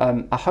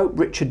 I hope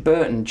Richard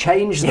Burton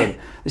changed them.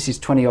 This is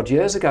 20 odd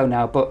years ago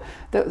now, but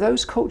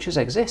those cultures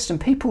exist, and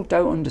people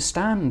don't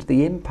understand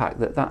the impact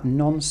that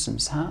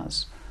nonsense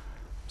has.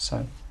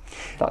 So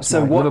that's my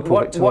Liverpool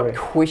Victoria. What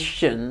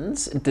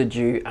questions did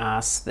you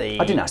ask the...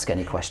 I didn't ask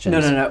any questions.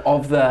 No.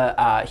 Of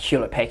the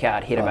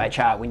Hewlett-Packard head of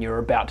HR when you were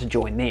about to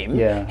join them,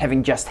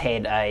 having just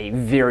had a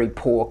very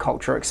poor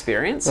culture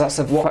experience,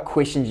 what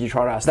questions did you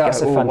try to ask?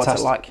 What's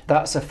it like?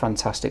 That's a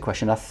fantastic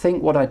question. I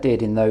think what I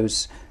did in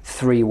those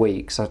 3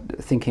 weeks,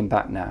 thinking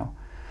back now,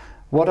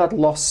 what I'd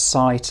lost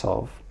sight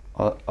of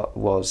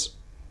was...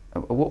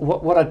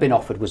 What I'd been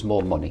offered was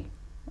more money.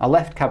 I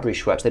left Cadbury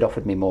Schweppes, they'd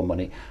offered me more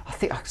money.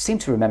 I seem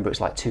to remember it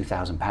was like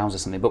 £2,000 or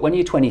something, but when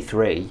you're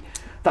 23,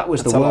 that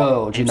was the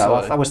world, you know.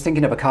 I was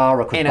thinking of a car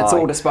I could buy. And it's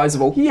all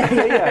disposable. Yeah,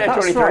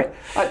 that's right.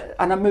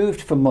 And I moved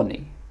for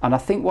money. And I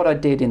think what I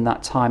did in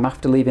that time,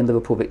 after leaving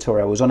Liverpool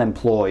Victoria, I was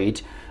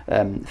unemployed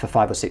for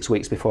 5 or 6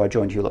 weeks before I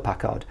joined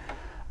Hewlett-Packard.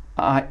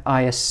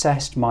 I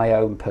assessed my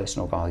own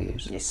personal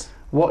values. Yes.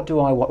 What do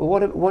I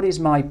want? What is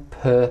my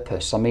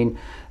purpose? I mean,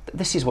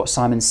 this is what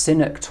Simon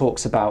Sinek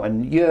talks about,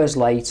 and years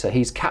later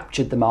he's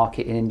captured the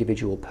market in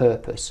individual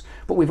purpose.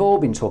 But we've all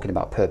been talking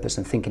about purpose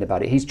and thinking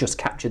about it. He's just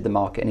captured the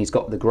market, and he's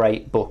got the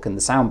great book and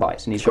the sound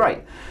bites, and he's great.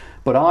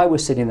 But I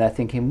was sitting there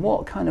thinking,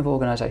 what kind of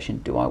organisation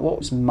do I?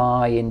 What's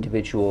my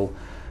individual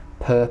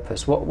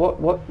purpose?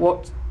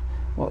 What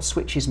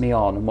switches me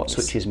on and what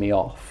switches me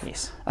off?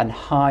 Yes. And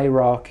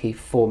hierarchy,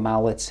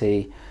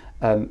 formality,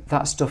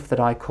 that stuff that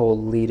I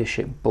call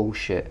leadership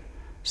bullshit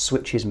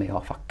switches me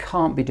off. I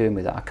can't be doing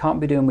with that. I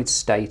can't be doing with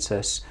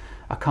status.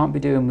 I can't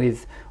be doing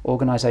with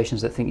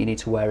organisations that think you need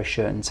to wear a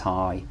shirt and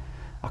tie.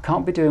 I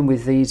can't be doing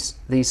with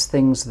these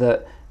things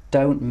that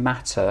don't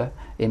matter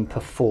in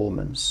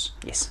performance.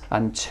 Yes.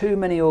 And too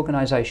many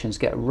organisations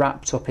get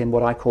wrapped up in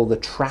what I call the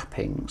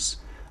trappings,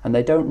 and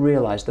they don't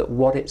realise that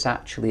what it's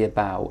actually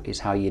about is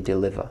how you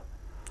deliver.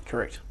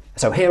 Correct.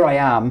 So here I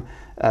am,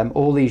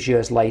 all these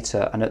years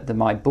later, and at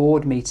my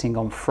board meeting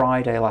on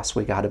Friday last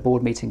week, I had a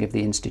board meeting of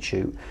the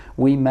Institute.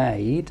 We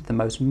made the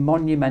most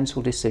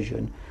monumental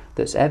decision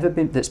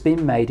that's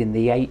been made in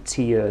the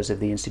 80 years of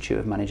the Institute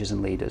of Managers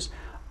and Leaders.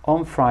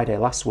 On Friday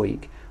last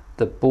week,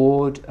 the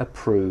board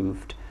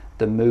approved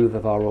the move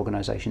of our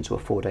organisation to a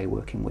 4-day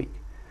working week.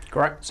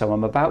 Correct. So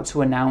I'm about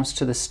to announce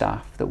to the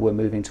staff that we're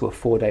moving to a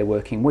 4-day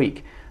working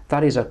week.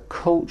 That is a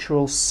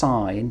cultural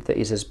sign that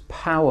is as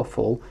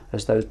powerful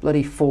as those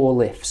bloody 4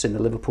 lifts in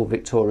the Liverpool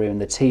Victoria and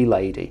the Tea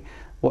Lady.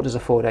 What does a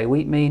 4-day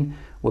week mean?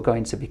 We're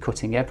going to be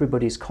cutting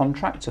everybody's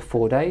contract to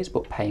 4 days,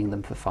 but paying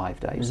them for 5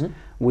 days. Mm-hmm.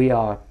 We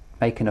are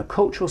making a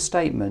cultural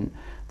statement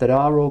that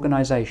our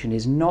organisation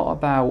is not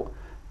about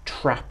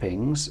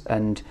trappings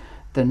and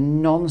the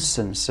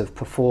nonsense of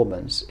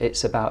performance.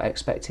 It's about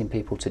expecting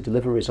people to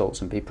deliver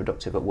results and be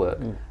productive at work.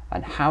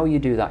 And how you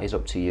do that is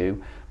up to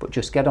you, but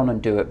just get on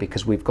and do it,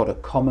 because we've got a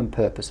common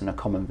purpose and a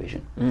common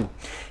vision.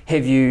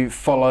 Have you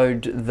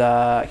followed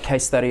the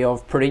case study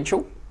of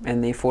Prudential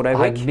and their 4-day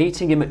week? I'm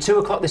meeting him at 2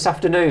 o'clock this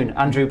afternoon,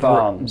 Andrew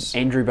Barnes.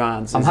 Andrew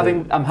Barnes. I'm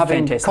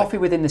having coffee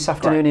with him this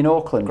afternoon in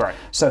Auckland. Great.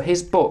 So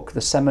his book,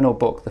 the seminal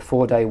book, The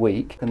 4-Day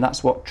Week, and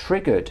that's what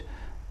triggered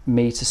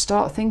me to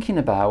start thinking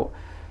about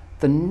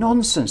the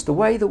nonsense, the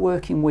way the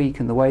working week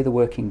and the way the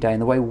working day and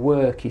the way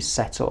work is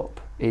set up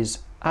is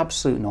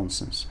absolute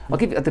nonsense. I'll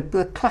give you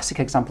the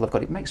classic example I've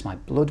got, it makes my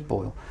blood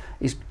boil,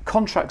 is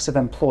contracts of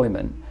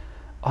employment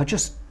are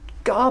just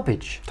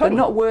garbage. Totally. They're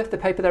not worth the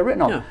paper they're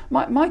written on. Yeah.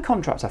 My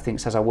contract, I think,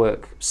 says I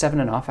work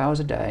 7.5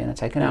 hours a day and I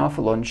take an hour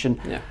for lunch, and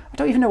I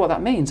don't even know what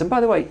that means. And by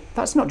the way,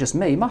 that's not just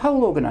me, my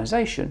whole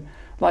organisation.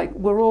 Like,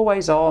 we're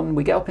always on,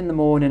 we get up in the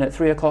morning at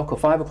 3 o'clock or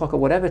 5 o'clock or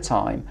whatever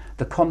time,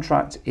 the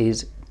contract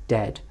is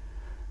dead.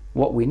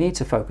 What we need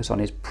to focus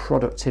on is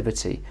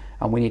productivity,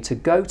 and we need to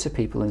go to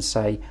people and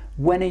say,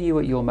 when are you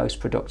at your most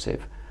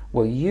productive?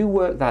 Well, you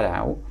work that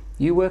out.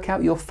 You work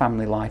out your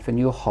family life and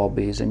your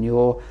hobbies and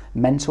your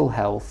mental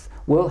health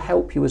We'll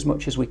help you as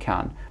much as we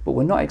can, but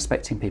we're not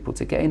expecting people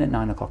to get in at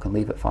 9 o'clock and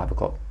leave at 5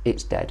 o'clock.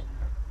 It's dead.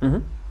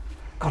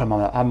 God,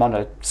 I'm on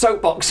a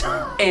soapbox.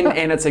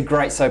 and it's a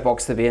great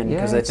soapbox to be in,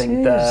 because I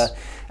think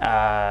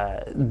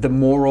the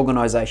more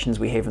organisations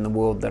we have in the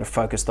world that are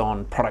focused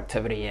on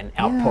productivity and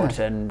output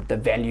and the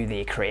value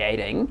they're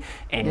creating,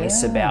 and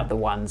less about the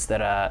ones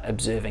that are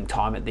observing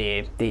time at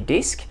their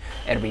desk,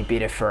 it'll be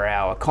better for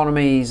our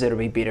economies, it'll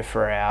be better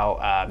for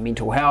our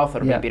mental health,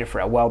 it'll be better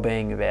for our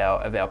well-being of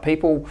our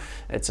people.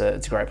 It's a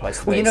great place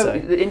to be.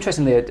 Well,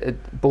 interestingly, a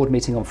board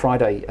meeting on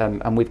Friday,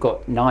 and we've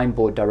got 9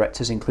 board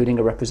directors, including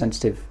a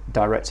representative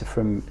director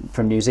from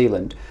New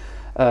Zealand.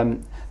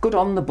 Good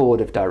on the board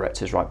of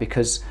directors, right?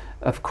 Because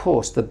of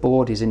course the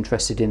board is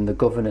interested in the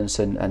governance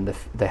and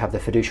they have the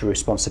fiduciary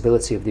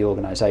responsibility of the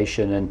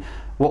organisation. And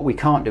what we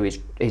can't do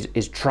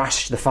is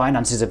trash the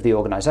finances of the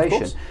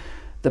organisation.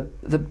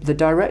 The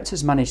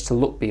directors managed to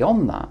look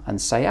beyond that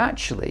and say,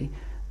 actually,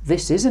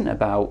 this isn't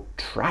about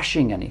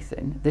trashing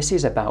anything. This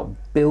is about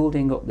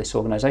building up this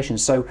organisation.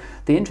 So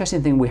the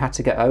interesting thing we had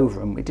to get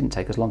over, and it didn't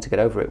take us long to get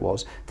over it,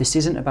 was this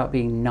isn't about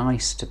being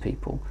nice to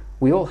people.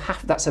 We all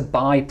have, that's a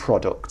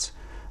byproduct.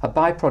 A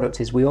byproduct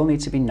is we all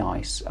need to be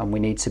nice and we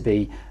need to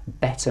be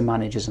better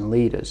managers and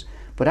leaders.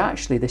 But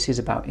actually this is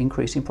about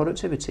increasing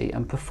productivity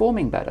and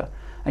performing better.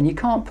 And you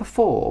can't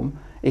perform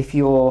if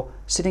you're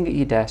sitting at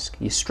your desk,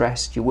 you're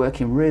stressed, you're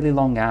working really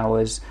long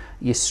hours,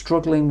 you're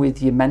struggling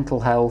with your mental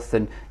health,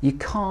 and you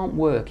can't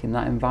work in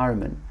that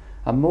environment.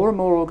 And more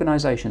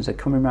organisations are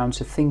coming around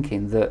to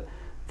thinking that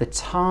the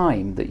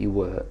time that you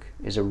work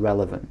is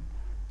irrelevant.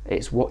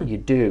 It's what you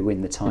do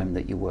in the time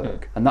that you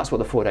work. And that's what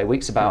the 4-day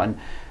week's about. And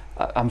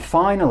I'm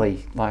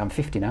finally, I'm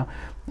 50 now,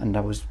 and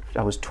I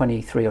was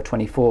 23 or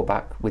 24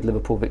 back with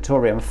Liverpool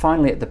Victoria. I'm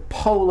finally at the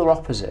polar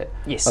opposite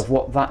of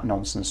what that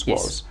nonsense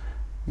was.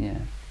 Yeah.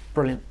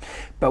 Brilliant.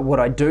 But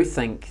what I do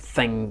think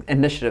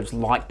initiatives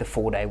like the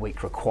 4-day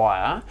week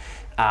require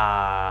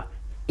are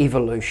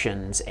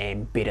evolutions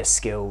and better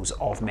skills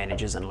of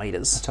managers and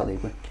leaders. I totally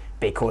agree.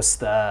 Because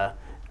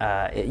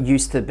it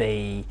used to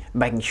be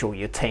making sure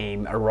your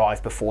team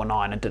arrived before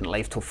 9 and didn't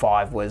leave till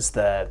 5 was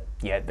a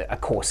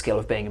core skill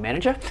of being a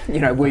manager.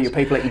 Were your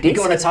people at your desk? You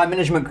go on a time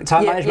management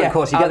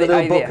course. You get the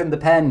little book and the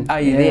pen.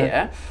 Are you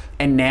there?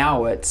 And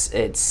now it's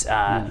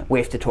we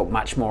have to talk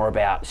much more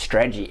about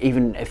strategy,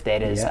 even if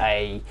that is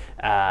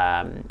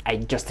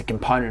just a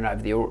component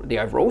of the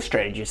overall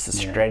strategy. It's the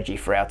strategy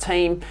for our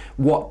team.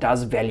 What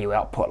does value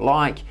output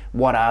like?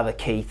 What are the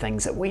key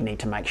things that we need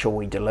to make sure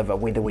we deliver?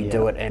 Whether we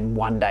do it in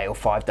 1 day or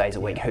 5 days a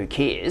week, who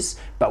cares?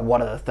 But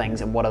what are the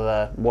things and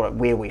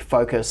where we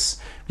focus?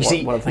 What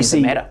are the things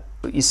that matter?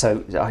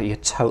 So you're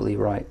totally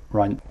right,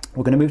 Ryan.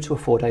 We're going to move to a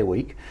 4-day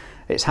week.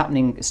 It's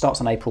happening. It starts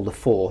on April the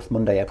 4th,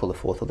 Monday, April the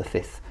 4th or the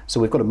 5th.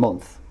 So we've got a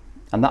month,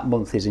 and that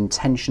month is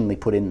intentionally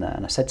put in there.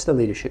 And I said to the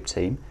leadership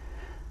team,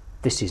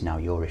 this is now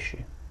your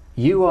issue.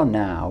 You are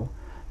now,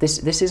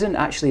 this isn't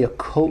actually a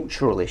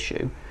cultural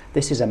issue.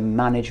 This is a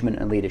management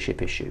and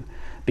leadership issue,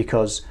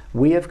 because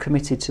we have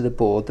committed to the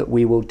board that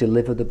we will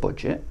deliver the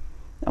budget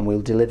and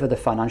we'll deliver the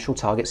financial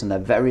targets, and they're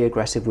very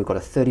aggressive. We've got a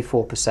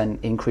 34%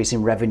 increase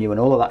in revenue and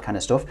all of that kind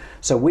of stuff.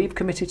 So we've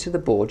committed to the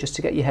board, just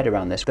to get your head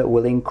around this, that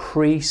we'll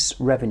increase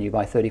revenue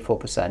by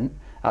 34%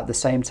 at the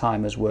same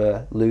time as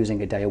we're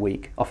losing a day a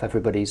week off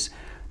everybody's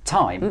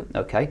time.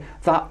 Okay,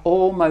 that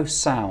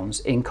almost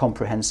sounds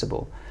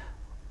incomprehensible.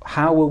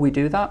 How will we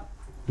do that?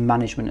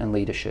 Management and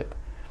leadership.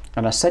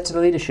 And I said to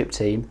the leadership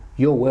team,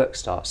 your work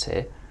starts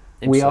here.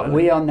 We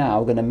are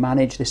now going to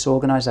manage this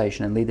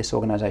organisation and lead this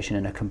organisation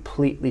in a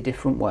completely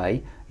different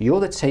way.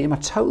 You're the team. I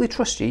totally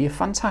trust you. You're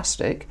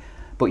fantastic.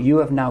 But you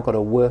have now got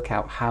to work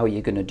out how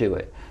you're going to do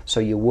it. So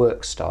your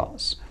work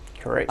starts.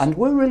 Correct. And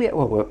we're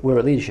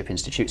a leadership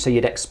institute, so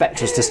you'd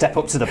expect us to step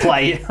up to the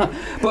plate.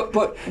 but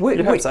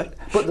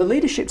the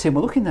leadership team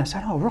were looking there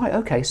saying, oh, right,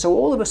 okay. So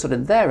all of a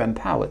sudden they're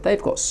empowered.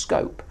 They've got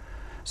scope.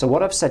 So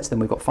what I've said to them,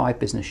 we've got 5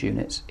 business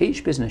units.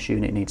 Each business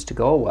unit needs to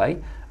go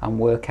away and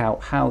work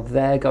out how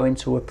they're going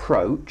to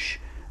approach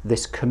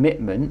this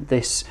commitment,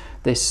 this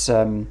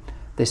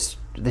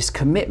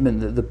commitment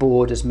that the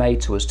board has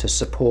made to us to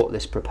support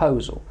this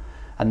proposal.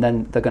 And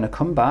then they're going to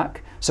come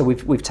back. So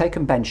we've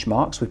taken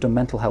benchmarks. We've done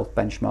mental health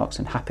benchmarks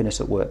and happiness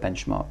at work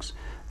benchmarks.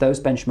 Those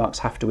benchmarks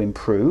have to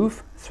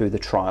improve through the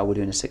trial. We're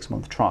doing a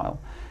 6-month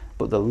trial.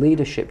 But the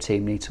leadership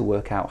team need to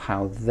work out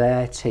how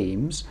their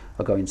teams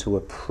are going to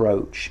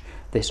approach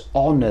this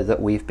honour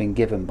that we've been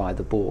given by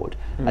the board.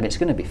 And it's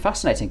going to be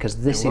fascinating,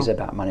 because this is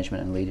about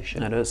management and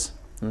leadership. It is,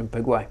 in a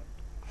big way.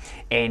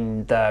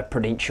 And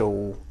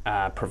Prudential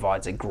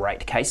provides a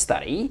great case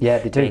study. Yeah,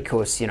 they do.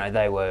 Because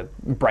they were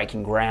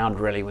breaking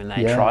ground really when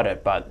they tried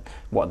it, but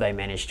what they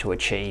managed to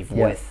achieve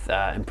Yeah. with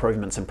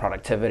improvements in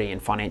productivity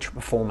and financial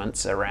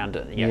performance around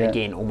it. You know, Yeah.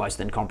 again, almost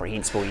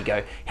incomprehensible. You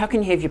go, how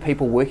can you have your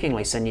people working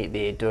less and yet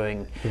they're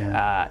doing,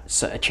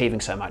 achieving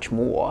so much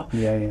more?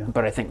 Yeah, yeah.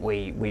 But I think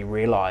we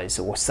realise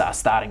or are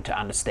starting to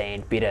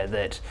understand better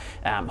that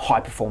high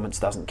performance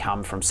doesn't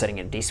come from sitting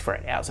at a desk for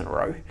 8 hours in a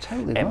row.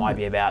 Totally It right. might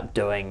be about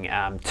doing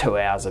 2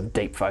 hours of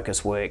deep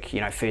focus work,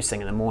 first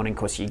thing in the morning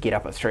because you get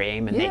up at 3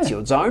 a.m. and that's Yeah.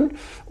 your zone,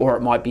 or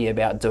it might be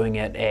about doing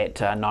it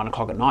at 9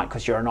 o'clock at night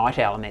because you're a night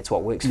owl and that's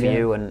what works for Yeah.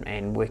 you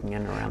and working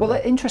in and around. Well,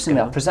 the- interestingly,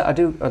 you know. I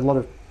do a lot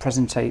of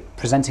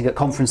presenting at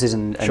conferences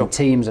and Sure.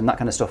 teams and that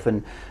kind of stuff,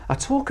 and I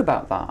talk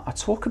about that. I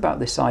talk about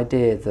this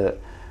idea that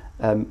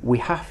we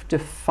have to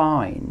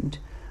find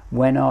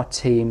when our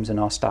teams and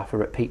our staff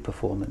are at peak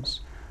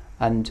performance.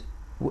 And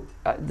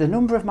the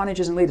number of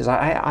managers and leaders,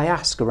 I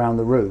ask around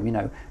the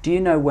room, do you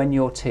know when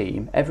your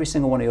team, every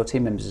single one of your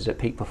team members is at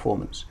peak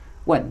performance?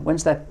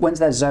 When's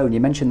their zone? You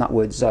mentioned that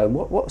word zone.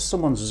 What's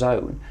someone's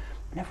zone?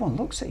 And everyone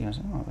looks at you and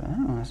says, oh, I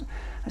don't know.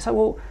 It's like,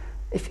 well,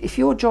 if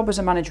your job as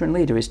a manager and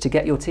leader is to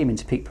get your team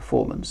into peak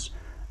performance,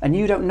 and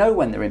you don't know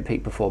when they're in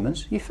peak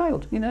performance, you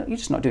failed. You're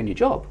just not doing your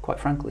job, quite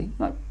frankly.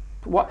 Like,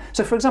 what?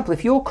 So, for example,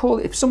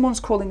 if someone's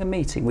calling a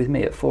meeting with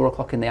me at 4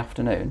 o'clock in the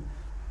afternoon,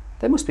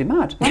 they must be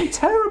mad. I'm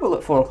terrible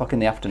at 4 o'clock in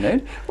the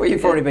afternoon. Well,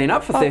 you've already been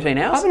up for 13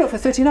 hours. I've been up for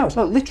 13 hours.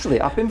 No,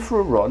 literally, I've been for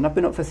a run. I've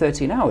been up for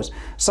 13 hours.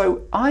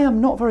 So I am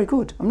not very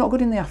good. I'm not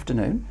good in the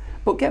afternoon.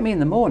 But get me in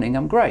the morning,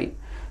 I'm great.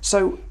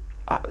 So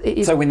it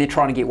is. So when they're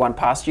trying to get one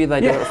past you,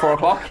 they do it at 4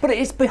 o'clock? But it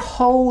is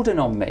beholden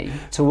on me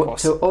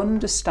to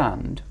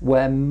understand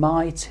where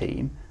my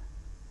team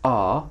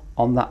are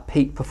on that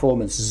peak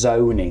performance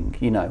zoning,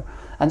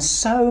 And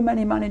so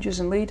many managers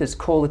and leaders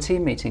call a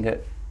team meeting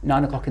at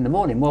 9 o'clock in the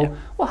morning. Well,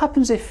 what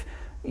happens if,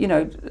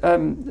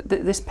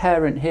 this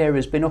parent here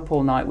has been up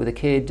all night with a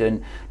kid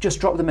and just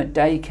dropped them at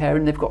daycare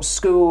and they've got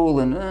school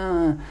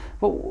and,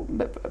 well,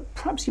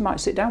 perhaps you might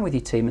sit down with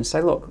your team and say,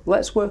 look,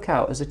 let's work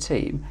out as a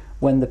team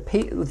when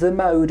the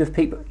mode of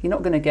people, you're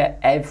not going to get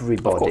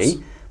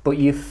everybody, but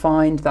you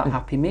find that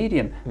happy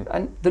medium.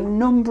 And the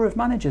number of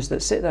managers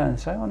that sit there and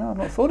say, oh no, I've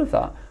not thought of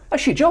that.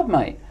 That's your job,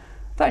 mate.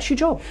 That's your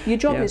job. Your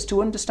job is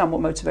to understand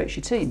what motivates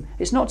your team.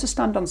 It's not to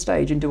stand on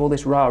stage and do all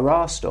this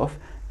rah-rah stuff.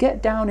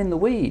 Get down in the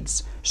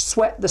weeds.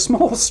 Sweat the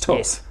small stuff.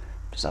 Yes.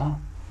 Bizarre.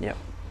 Yep.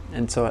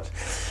 Into it.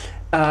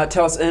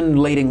 Tell us,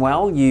 in Leading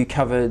Well, you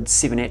covered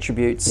 7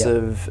 attributes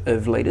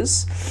of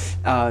leaders.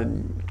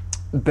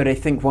 But I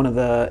think one of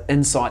the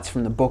insights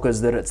from the book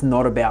is that it's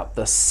not about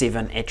the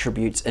 7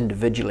 attributes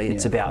individually.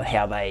 It's about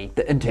how the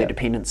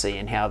interdependency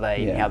and how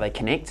they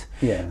connect.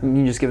 Yeah. Can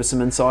you just give us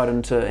some insight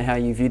into how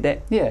you viewed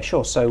that? Yeah,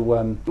 sure. So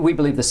we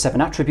believe there's 7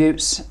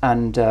 attributes,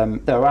 and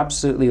they're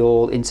absolutely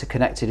all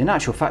interconnected. In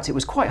actual fact, it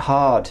was quite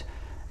hard.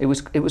 It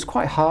was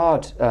quite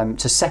hard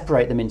to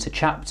separate them into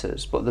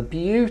chapters, but the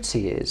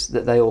beauty is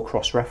that they all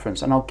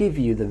cross-reference. And I'll give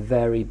you the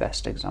very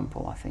best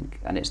example, I think.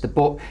 And it's the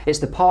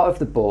part of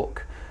the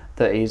book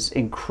that is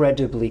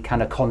incredibly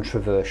kind of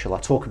controversial. I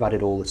talk about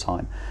it all the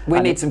time. We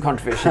need some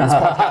controversy in this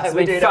podcast.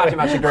 We do, far don't too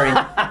much agreeing.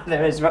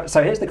 There is.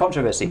 So here's the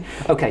controversy.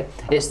 Okay,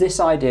 it's this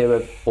idea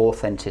of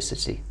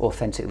authenticity,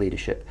 authentic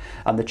leadership.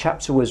 And the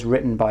chapter was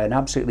written by an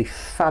absolutely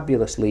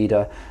fabulous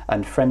leader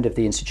and friend of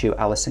the Institute,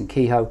 Alison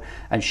Kehoe,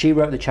 and she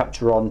wrote the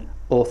chapter on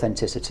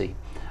authenticity.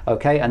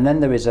 Okay, and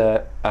then there is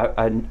a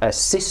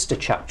sister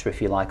chapter,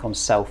 if you like, on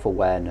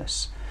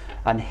self-awareness.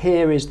 And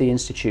here is the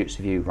Institute's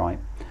view, right?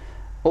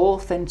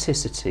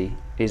 Authenticity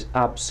is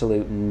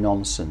absolute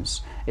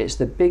nonsense. It's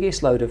the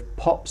biggest load of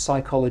pop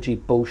psychology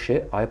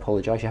bullshit. I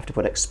apologise, you have to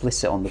put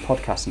explicit on the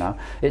podcast now.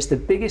 It's the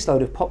biggest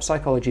load of pop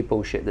psychology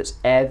bullshit that's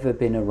ever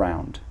been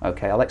around.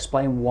 Okay, I'll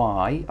explain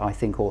why I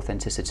think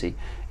authenticity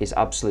is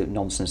absolute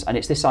nonsense. And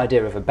it's this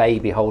idea of a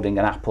baby holding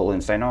an apple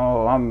and saying,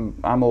 oh,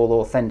 I'm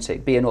all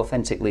authentic, be an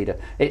authentic leader.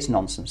 It's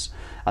nonsense.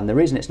 And the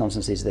reason it's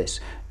nonsense is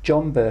this.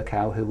 John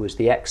Bercow, who was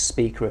the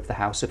ex-Speaker of the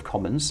House of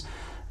Commons,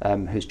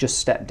 who's just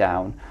stepped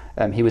down.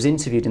 He was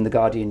interviewed in the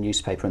Guardian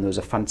newspaper, and there was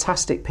a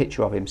fantastic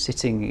picture of him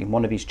sitting in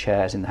one of his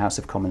chairs in the House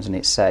of Commons, and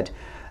it said,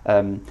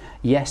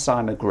 yes,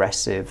 I'm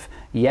aggressive,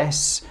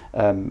 yes,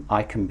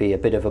 I can be a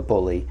bit of a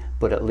bully,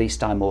 but at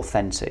least I'm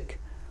authentic.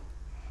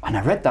 And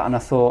I read that and I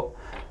thought,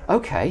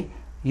 okay,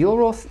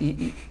 you're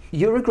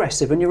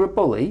aggressive and you're a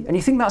bully, and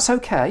you think that's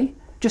okay,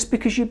 just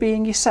because you're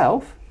being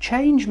yourself?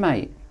 Change,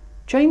 mate.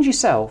 Change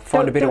yourself.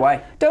 Find a better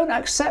way. Don't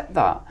accept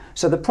that.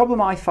 So the problem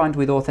I find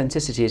with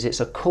authenticity is it's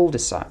a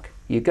cul-de-sac.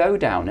 You go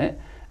down it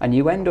and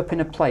you end up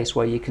in a place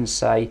where you can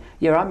say,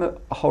 yeah, I'm a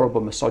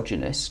horrible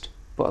misogynist,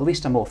 but at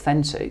least I'm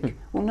authentic.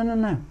 Well,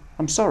 no.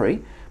 I'm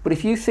sorry. But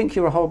if you think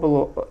you're a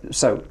horrible...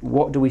 So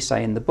what do we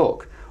say in the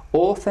book?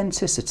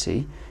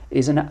 Authenticity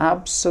is an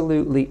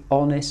absolutely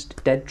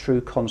honest, dead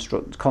true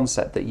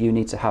concept that you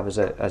need to have as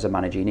a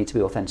manager. You need to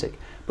be authentic,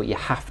 but you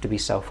have to be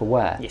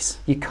self-aware. Yes.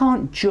 You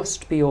can't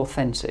just be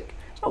authentic.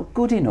 It's not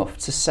good enough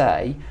to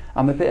say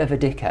I'm a bit of a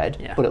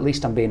dickhead, but at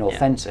least I'm being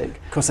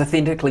authentic. Because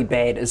authentically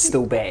bad is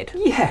still bad.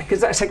 Yeah,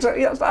 because that's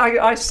exactly.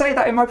 I say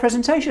that in my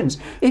presentations.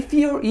 If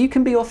you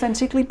can be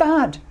authentically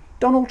bad,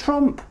 Donald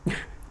Trump.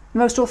 The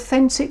most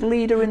authentic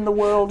leader in the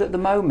world at the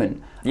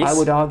moment, Yes. I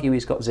would argue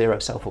he's got zero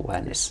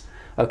self-awareness.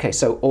 Okay,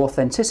 so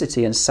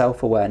authenticity and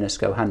self-awareness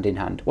go hand in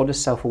hand. What does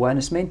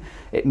self-awareness mean?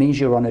 It means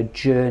you're on a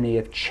journey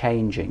of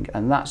changing,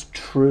 and that's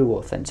true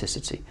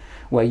authenticity,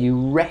 where you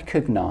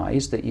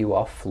recognise that you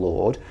are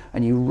flawed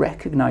and you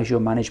recognise your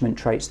management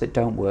traits that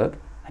don't work,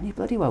 and you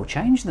bloody well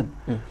change them.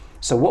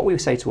 So what we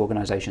say to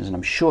organisations, and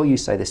I'm sure you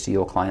say this to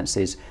your clients,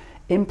 is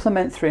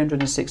implement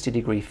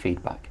 360-degree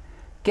feedback.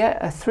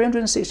 Get a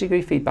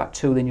 360-degree feedback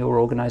tool in your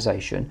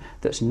organisation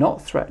that's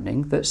not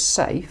threatening, that's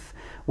safe,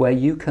 where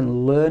you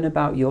can learn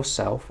about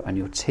yourself and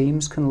your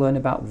teams can learn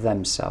about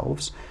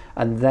themselves,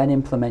 and then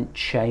implement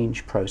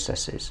change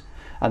processes.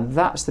 And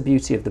that's the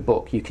beauty of the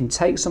book. You can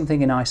take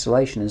something in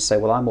isolation and say,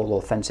 well, I'm all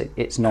authentic.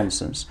 It's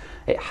nonsense.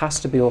 It has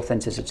to be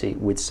authenticity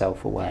with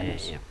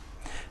self-awareness. Yeah.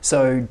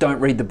 So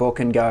don't read the book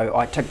and go,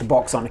 I tick the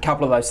box on a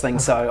couple of those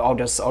things, so I'll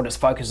just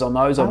focus on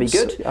those. I'll be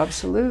good.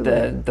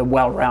 Absolutely. The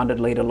well-rounded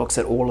leader looks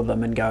at all of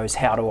them and goes,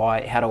 how do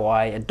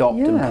I adopt,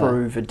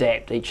 improve,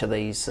 adapt each of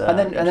these? And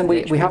then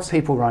we have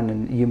people run,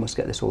 and you must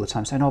get this all the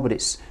time, saying, oh, but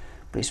it's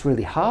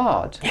really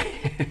hard.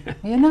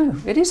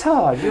 It is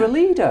hard. You're a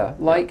leader.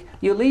 Like,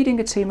 you're leading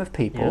a team of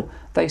people. Yeah.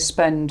 They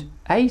spend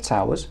 8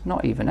 hours,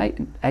 not even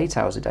 8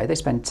 hours a day. They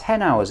spend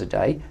 10 hours a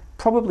day,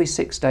 probably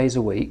 6 days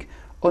a week,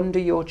 under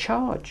your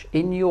charge,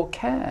 in your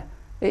care.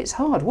 It's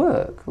hard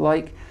work.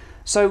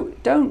 So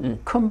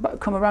don't come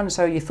around and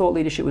say, oh, you thought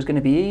leadership was going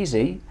to be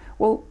easy.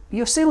 Well,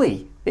 you're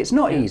silly. It's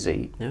not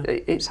easy. Yeah.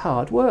 It's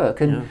hard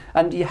work,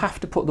 and you have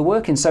to put the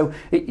work in. So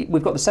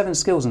we've got the 7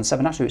 skills and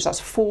 7 attributes. That's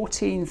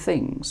 14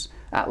 things,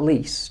 at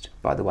least,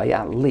 by the way,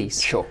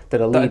 Sure.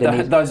 that a leader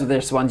needs. Those are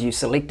the ones you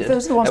selected.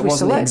 Those are the ones we selected.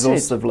 It wasn't an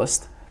exhaustive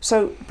list.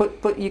 So,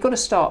 but you've got to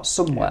start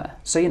somewhere.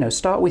 So,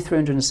 start with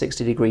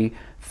 360-degree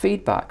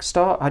feedback.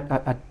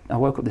 I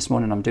woke up this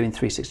morning, I'm doing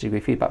 360-degree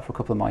feedback for a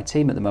couple of my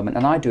team at the moment,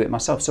 and I do it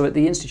myself. So at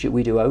the Institute,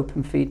 we do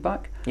open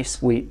feedback. Yes.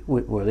 We're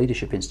a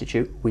leadership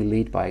institute. We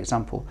lead by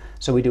example.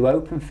 So we do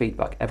open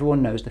feedback.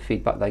 Everyone knows the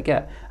feedback they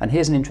get. And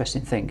here's an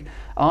interesting thing.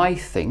 I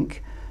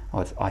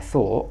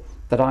thought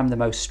that I'm the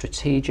most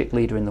strategic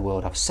leader in the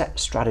world. I've set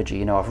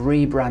strategy. I've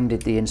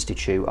rebranded the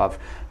Institute.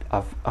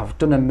 I've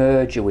done a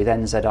merger with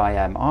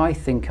NZIM. I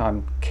think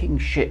I'm king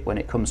shit when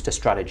it comes to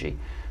strategy.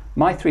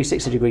 My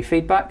 360-degree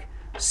feedback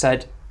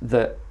said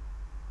that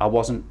I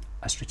wasn't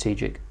a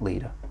strategic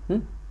leader.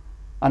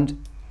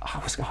 And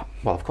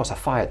of course I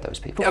fired those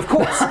people. Of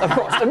course,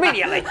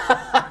 immediately.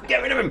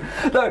 Get rid of him.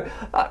 No,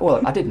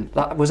 I didn't.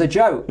 That was a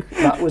joke.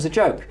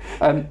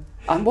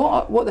 And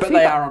what the But feedback...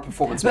 they are on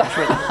performance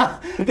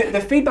management. the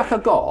feedback I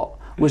got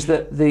was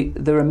that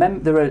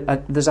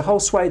there's a whole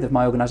swathe of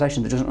my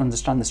organisation that doesn't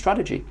understand the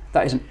strategy.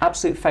 That is an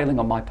absolute failing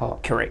on my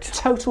part. Correct.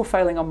 Total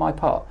failing on my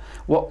part.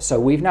 So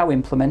we've now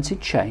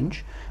implemented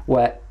change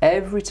where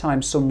every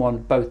time someone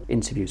both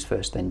interviews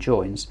first then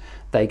joins,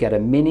 they get a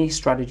mini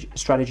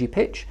strategy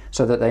pitch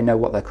so that they know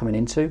what they're coming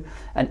into,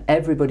 and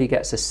everybody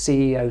gets a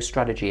CEO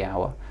strategy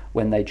hour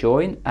when they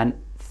join, and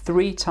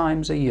 3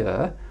 times a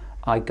year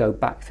I go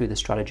back through the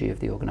strategy of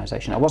the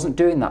organisation. I wasn't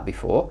doing that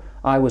before.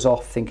 I was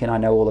off thinking I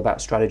know all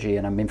about strategy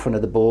and I'm in front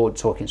of the board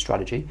talking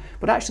strategy.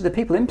 But actually the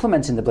people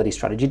implementing the bloody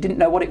strategy didn't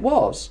know what it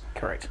was.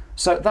 Correct.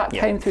 So that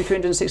came through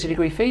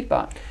 360-degree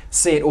feedback.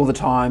 See it all the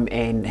time,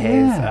 and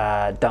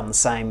have done the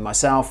same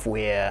myself,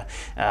 where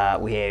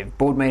we have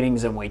board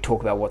meetings and we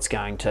talk about what's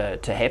going to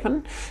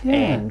happen,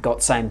 and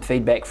got same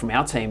feedback from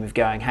our team of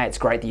going, hey, it's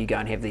great that you go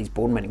and have these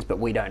board meetings, but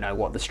we don't know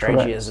what the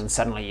strategy is, and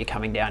suddenly you're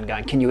coming down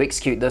going, can you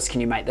execute this,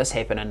 can you make this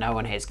happen, and no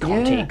one has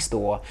context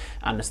or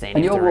understanding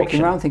and you're of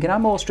direction. walking around thinking,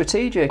 I'm more strategic,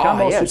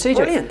 strategic.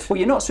 Brilliant. Well,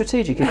 you're not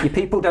strategic if your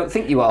people don't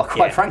think you are,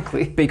 quite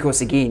frankly.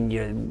 Because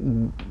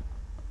again,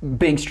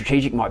 being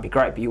strategic might be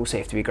great, but you also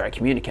have to be a great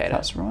communicator.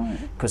 That's right.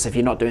 Because if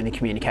you're not doing the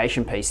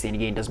communication piece, then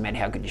again, it doesn't matter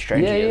how good your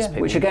strategy is.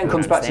 People Which again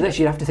comes back to this.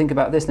 You have to think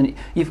about this. Then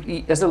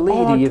as a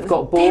leader, you've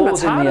got damn,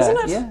 balls it's hard, in the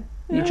air. isn't it?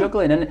 You're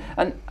juggling,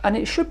 and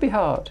it should be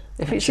hard.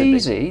 If it's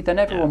easy, then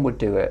everyone would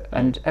do it,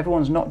 and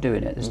everyone's not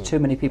doing it. There's too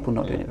many people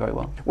not doing it very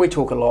well. We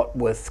talk a lot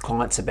with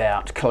clients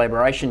about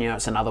collaboration.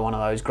 It's another one of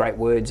those great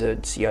words.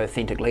 It's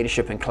authentic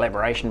leadership and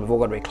collaboration. We've all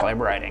got to be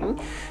collaborating,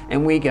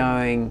 and we're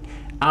going.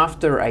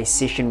 After a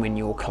session when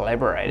you're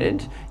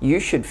collaborated, you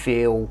should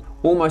feel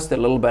almost a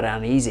little bit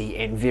uneasy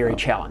and very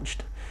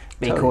challenged.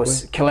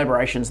 Because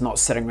collaboration's not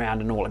sitting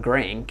around and all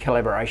agreeing.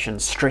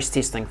 Collaboration's stress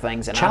testing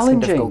things and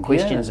asking difficult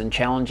questions and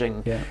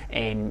challenging. Yeah.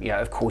 And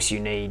of course, you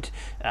need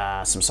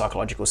some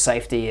psychological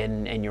safety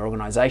in your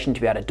organisation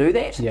to be able to do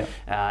that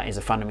as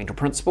a fundamental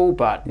principle.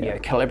 But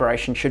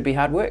collaboration should be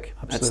hard work.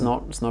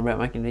 Absolutely. It's not about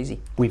making it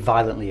easy. We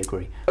violently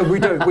agree. We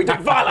do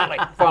violently.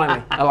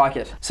 I like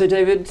it. So,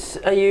 David,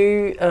 are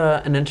you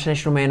an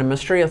international man of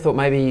mystery? I thought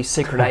maybe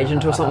secret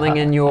agent or something.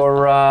 In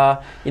your,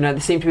 there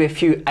seem to be a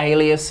few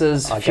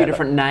aliases, a few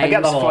different names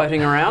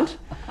floating around.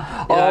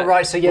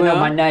 Right, so you know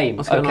my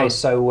name. Okay,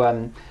 so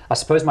I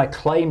suppose my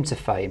claim to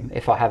fame,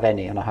 if I have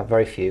any, and I have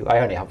very few, I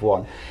only have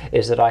one,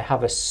 is that I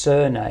have a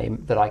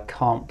surname that I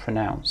can't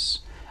pronounce.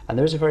 And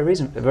there is a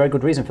very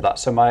good reason for that.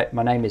 So my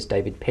name is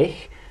David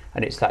Pich,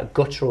 and it's that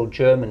guttural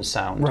German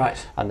sound.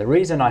 Right. And the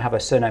reason I have a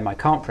surname I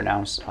can't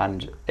pronounce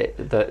and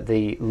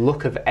the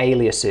look of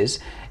aliases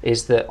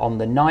is that on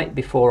the night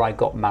before I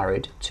got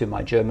married to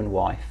my German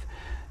wife,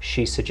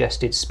 she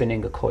suggested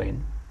spinning a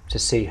coin to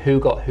see who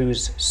got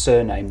whose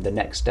surname the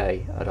next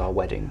day at our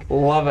wedding.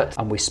 Love it.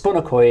 And we spun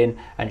a coin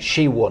and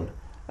she won.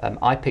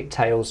 I picked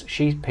tails,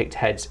 she picked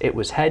heads. It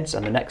was heads,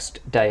 and the next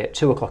day at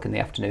 2 o'clock in the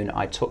afternoon,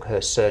 I took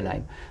her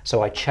surname.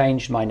 So I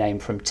changed my name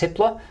from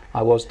Tippler,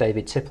 I was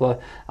David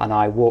Tippler, and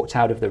I walked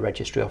out of the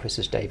registry office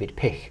as David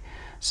Pich.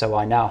 So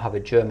I now have a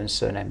German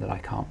surname that I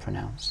can't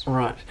pronounce.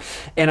 Right.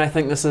 And I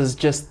think this is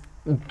just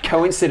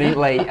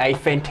coincidentally a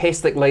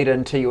fantastic lead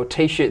into your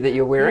t-shirt that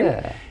you're wearing.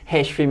 Yeah.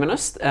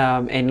 #feminist.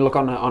 And look,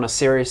 on a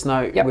serious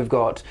note, Yep. we've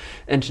got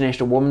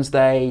International Women's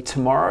Day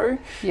tomorrow.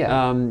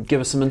 Yeah. Give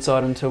us some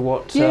insight into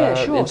what Yeah,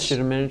 sure.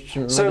 Institute of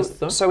Management So, Leaders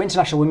do. so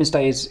International Women's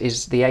Day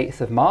is the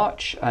 8th of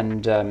March,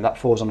 and that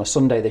falls on a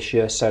Sunday this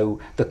year. So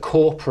the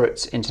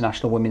corporate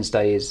International Women's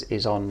Day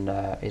is on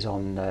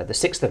the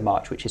 6th of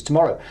March, which is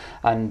tomorrow.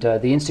 And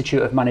the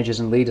Institute of Managers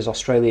and Leaders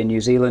Australia and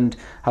New Zealand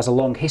has a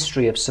long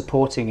history of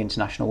supporting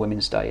International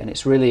Women's Day, and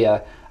it's really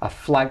a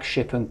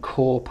flagship and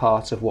core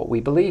part of what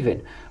we believe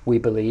in. We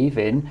believe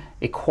in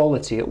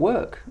equality at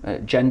work,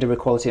 gender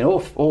equality, and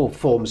all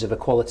forms of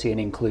equality and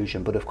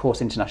inclusion. But of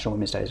course, International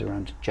Women's Day is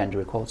around gender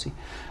equality.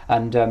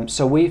 And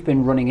so we've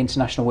been running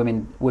International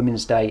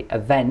Women's Day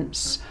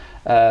events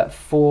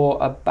for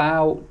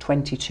about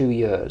 22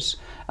 years.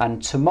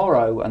 And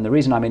tomorrow, and the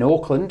reason I'm in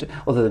Auckland,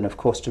 other than of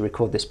course to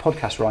record this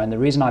podcast, Ryan, the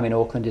reason I'm in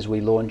Auckland is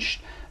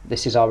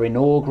this is our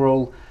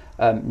inaugural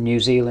New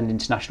Zealand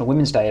International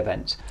Women's Day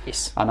event.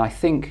 Yes. And I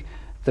think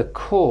the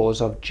cause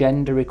of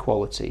gender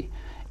equality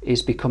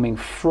is becoming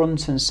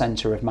front and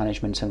centre of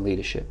management and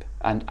leadership,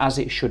 and as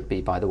it should be,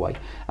 by the way.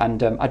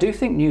 And I do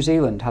think New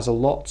Zealand has a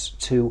lot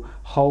to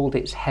hold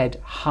its head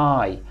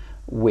high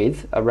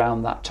with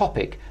around that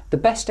topic. The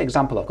best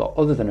example I've got,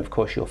 other than of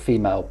course your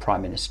female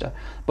Prime Minister,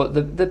 but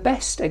the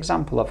best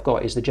example I've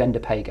got is the gender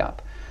pay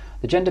gap.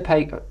 The gender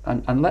pay,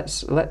 and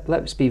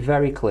let's be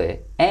very clear,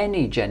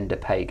 any gender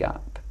pay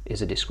gap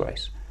is a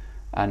disgrace.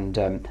 And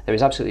there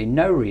is absolutely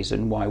no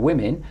reason why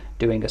women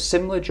doing a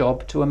similar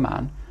job to a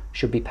man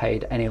should be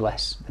paid any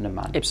less than a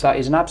man. That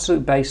is an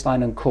absolute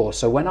baseline and core.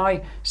 So when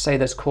I say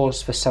there's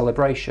cause for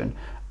celebration,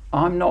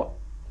 I'm not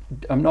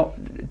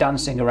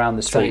dancing around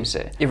the streets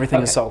here.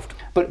 Everything is Okay. solved.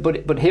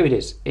 But here it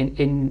is.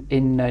 In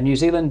New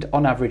Zealand,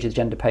 on average, the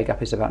gender pay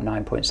gap is about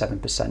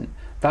 9.7%.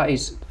 That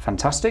is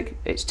fantastic.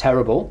 It's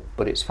terrible,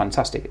 but it's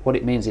fantastic. What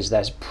it means is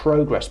there's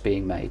progress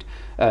being made.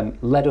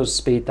 Let us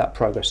speed that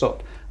progress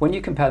up. When you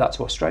compare that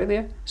to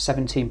Australia,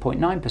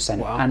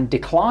 17.9%, Wow. and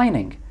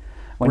declining.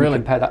 When Really? you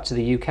compare that to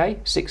the UK,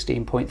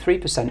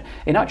 16.3%.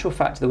 In actual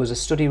fact, there was a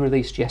study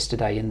released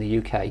yesterday in the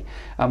UK.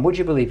 Would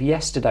you believe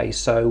yesterday,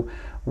 so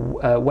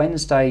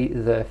Wednesday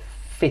the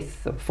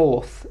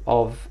 4th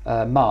of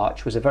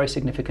March was a very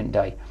significant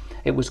day.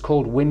 It was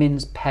called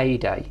Women's Pay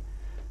Day.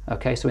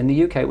 Okay, so in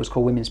the UK it was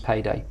called Women's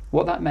Pay Day.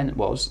 What that meant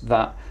was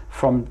that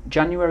from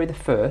January the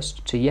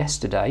 1st to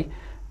yesterday,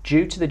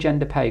 due to the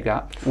gender pay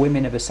gap,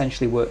 women have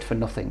essentially worked for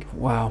nothing.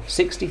 Wow.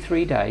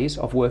 63 days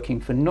of working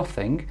for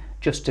nothing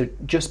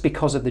just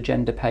because of the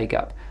gender pay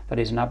gap. That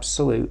is an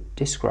absolute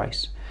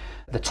disgrace.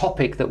 The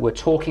topic that we're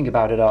talking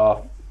about at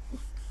our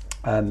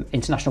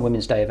International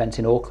Women's Day event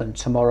in Auckland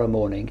tomorrow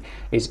morning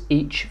is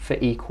each for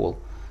equal.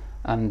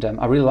 And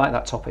I really like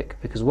that topic,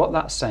 because what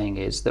that's saying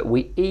is that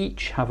we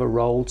each have a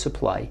role to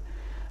play.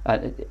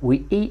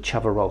 We each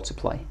have a role to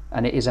play,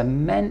 and it is a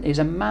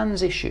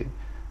man's issue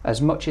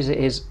as much as it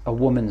is a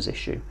woman's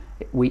issue.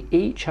 We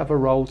each have a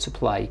role to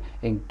play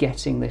in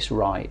getting this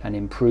right and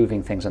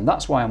improving things, and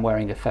that's why I'm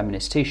wearing a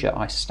feminist t-shirt.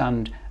 I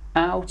stand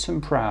out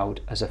and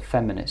proud as a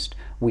feminist.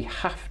 We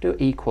have to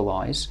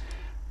equalise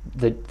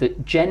the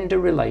gender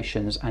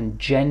relations and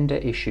gender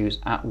issues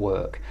at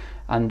work.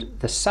 And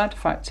the sad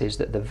fact is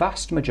that the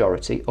vast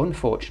majority,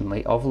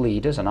 unfortunately, of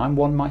leaders, and I'm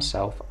one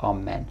myself, are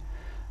men.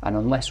 And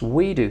unless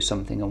we do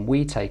something and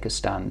we take a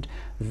stand,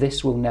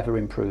 this will never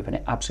improve, and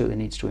it absolutely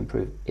needs to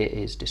improve. It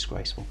is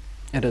disgraceful.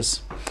 It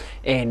is.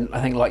 And I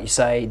think, like you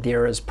say,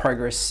 there is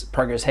progress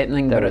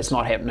happening, but it's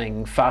not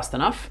happening fast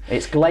enough.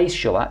 It's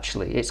glacial,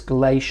 actually. It's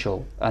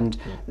glacial. And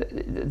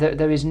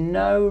there is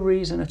no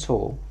reason at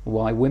all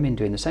why women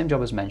doing the same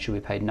job as men should be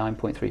paid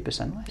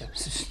 9.3%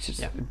 less. It's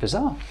just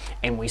bizarre.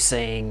 And we're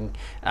seeing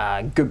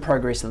good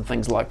progress in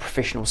things like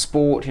professional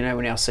sport. You know,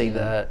 we now see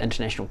the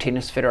international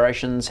tennis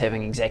federations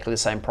having exactly the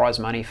same prize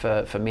money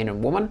for men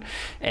and women.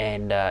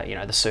 And,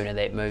 the sooner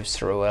that moves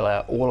through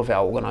all of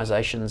our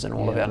organisations and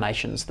all of our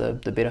nations,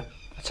 the better.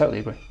 I totally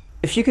agree.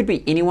 If you could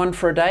be anyone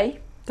for a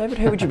day, David,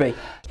 who would you be?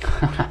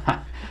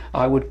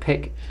 I would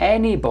pick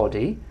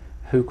anybody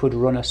who could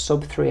run a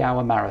sub 3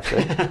 hour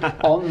marathon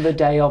on the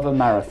day of a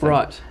marathon.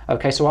 Right.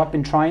 Okay, so I've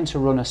been trying to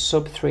run a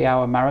sub 3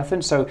 hour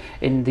marathon. So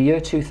in the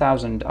year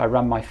 2000, I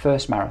ran my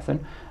first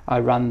marathon. I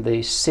ran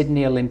the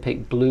Sydney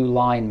Olympic Blue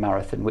Line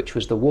Marathon, which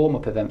was the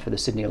warm-up event for the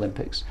Sydney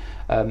Olympics.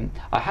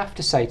 I have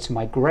to say, to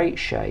my great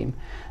shame,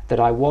 that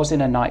I was in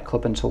a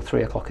nightclub until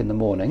 3 o'clock in the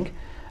morning.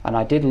 And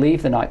I did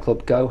leave the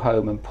nightclub, go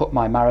home and put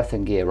my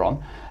marathon gear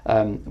on,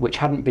 which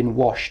hadn't been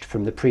washed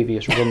from the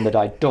previous run that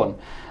I'd done.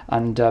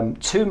 And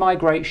to my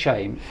great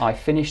shame, I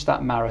finished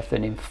that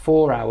marathon in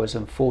 4 hours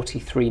and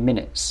 43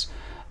 minutes.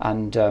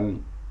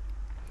 And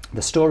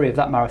the story of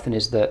that marathon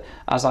is that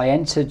as I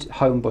entered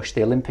Homebush,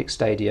 the Olympic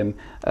Stadium,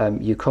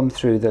 you come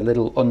through the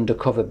little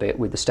undercover bit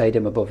with the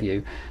stadium above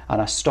you,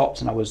 and I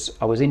stopped and I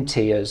was in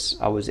tears.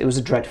 It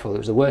was dreadful. It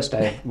was the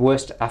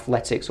worst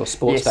athletics or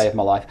sports day of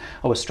my life.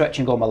 I was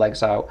stretching all my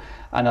legs out,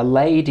 and a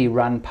lady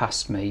ran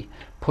past me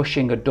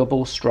pushing a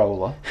double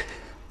stroller,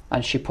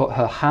 and she put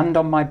her hand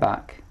on my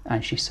back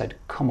and she said,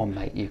 "Come on,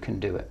 mate, you can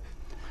do it."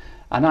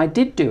 And I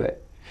did do it.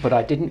 But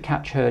I didn't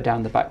catch her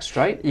down the back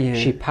straight. Yeah.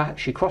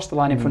 She crossed the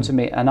line in front of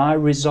me, and I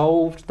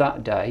resolved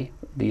that day,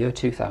 the year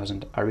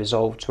 2000, I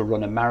resolved to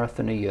run a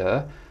marathon a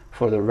year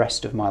for the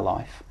rest of my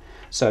life.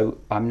 So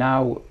I'm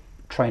now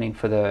training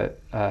for the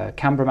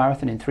Canberra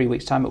Marathon in 3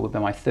 weeks' time. It will be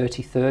my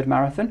 33rd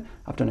marathon.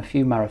 I've done a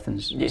few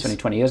marathons. It's only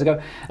 20 years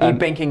ago. You're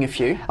banking a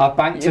few. I've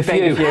banked a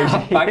few.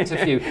 I've banked a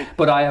few.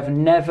 But I have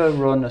never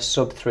run a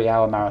sub 3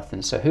 hour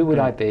marathon. So who would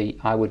I be?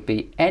 I would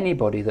be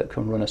anybody that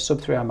can run a sub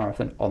 3 hour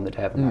marathon on the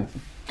day of a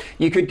marathon.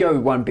 You could go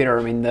one better.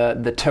 I mean,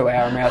 the 2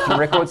 hour marathon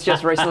record's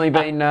just recently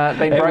been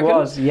broken. It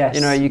was, yes.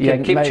 You know, you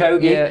can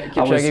Kipchoge.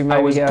 I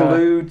was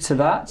glued to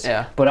that.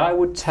 Yeah. But I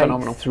would take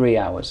Phenomenal. 3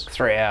 hours.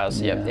 3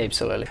 hours. Yeah,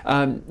 absolutely.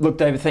 Look,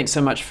 David, thanks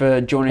so much for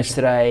joining us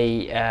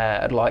today.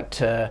 I'd like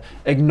to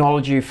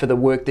acknowledge you for the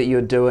work that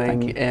you're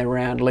doing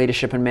around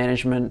leadership and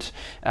management.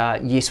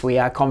 Yes, we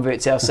are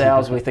converts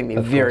ourselves. We think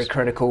they're very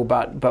critical,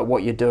 but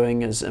what you're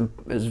doing is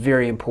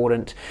very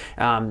important.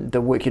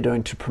 The work you're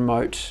doing to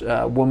promote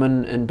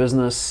women in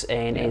business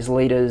and as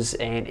leaders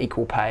and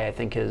equal pay, I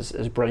think is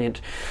brilliant.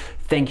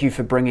 Thank you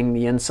for bringing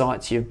the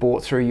insights you've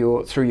brought through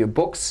your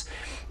books,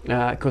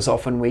 because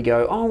often we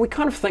go, oh, we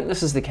kind of think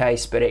this is the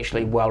case, but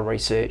actually well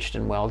researched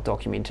and well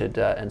documented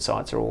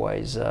insights are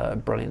always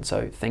brilliant.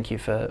 So thank you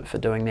for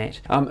doing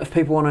that. If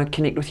people want to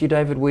connect with you,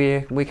 David,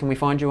 where can we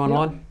find you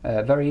online?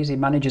 Very easy,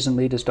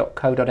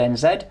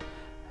 managersandleaders.co.nz,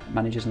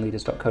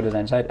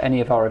 managersandleaders.co.nz.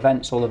 Any of our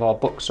events, all of our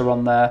books are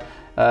on there,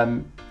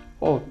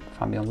 or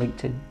find me on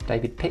LinkedIn,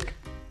 David Pick,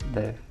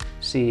 the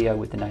CEO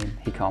with the name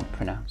he can't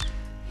pronounce.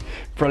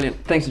 Brilliant.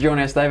 Thanks for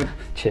joining us, David.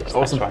 Cheers.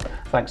 Awesome.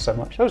 Thanks so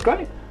much. That was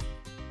great.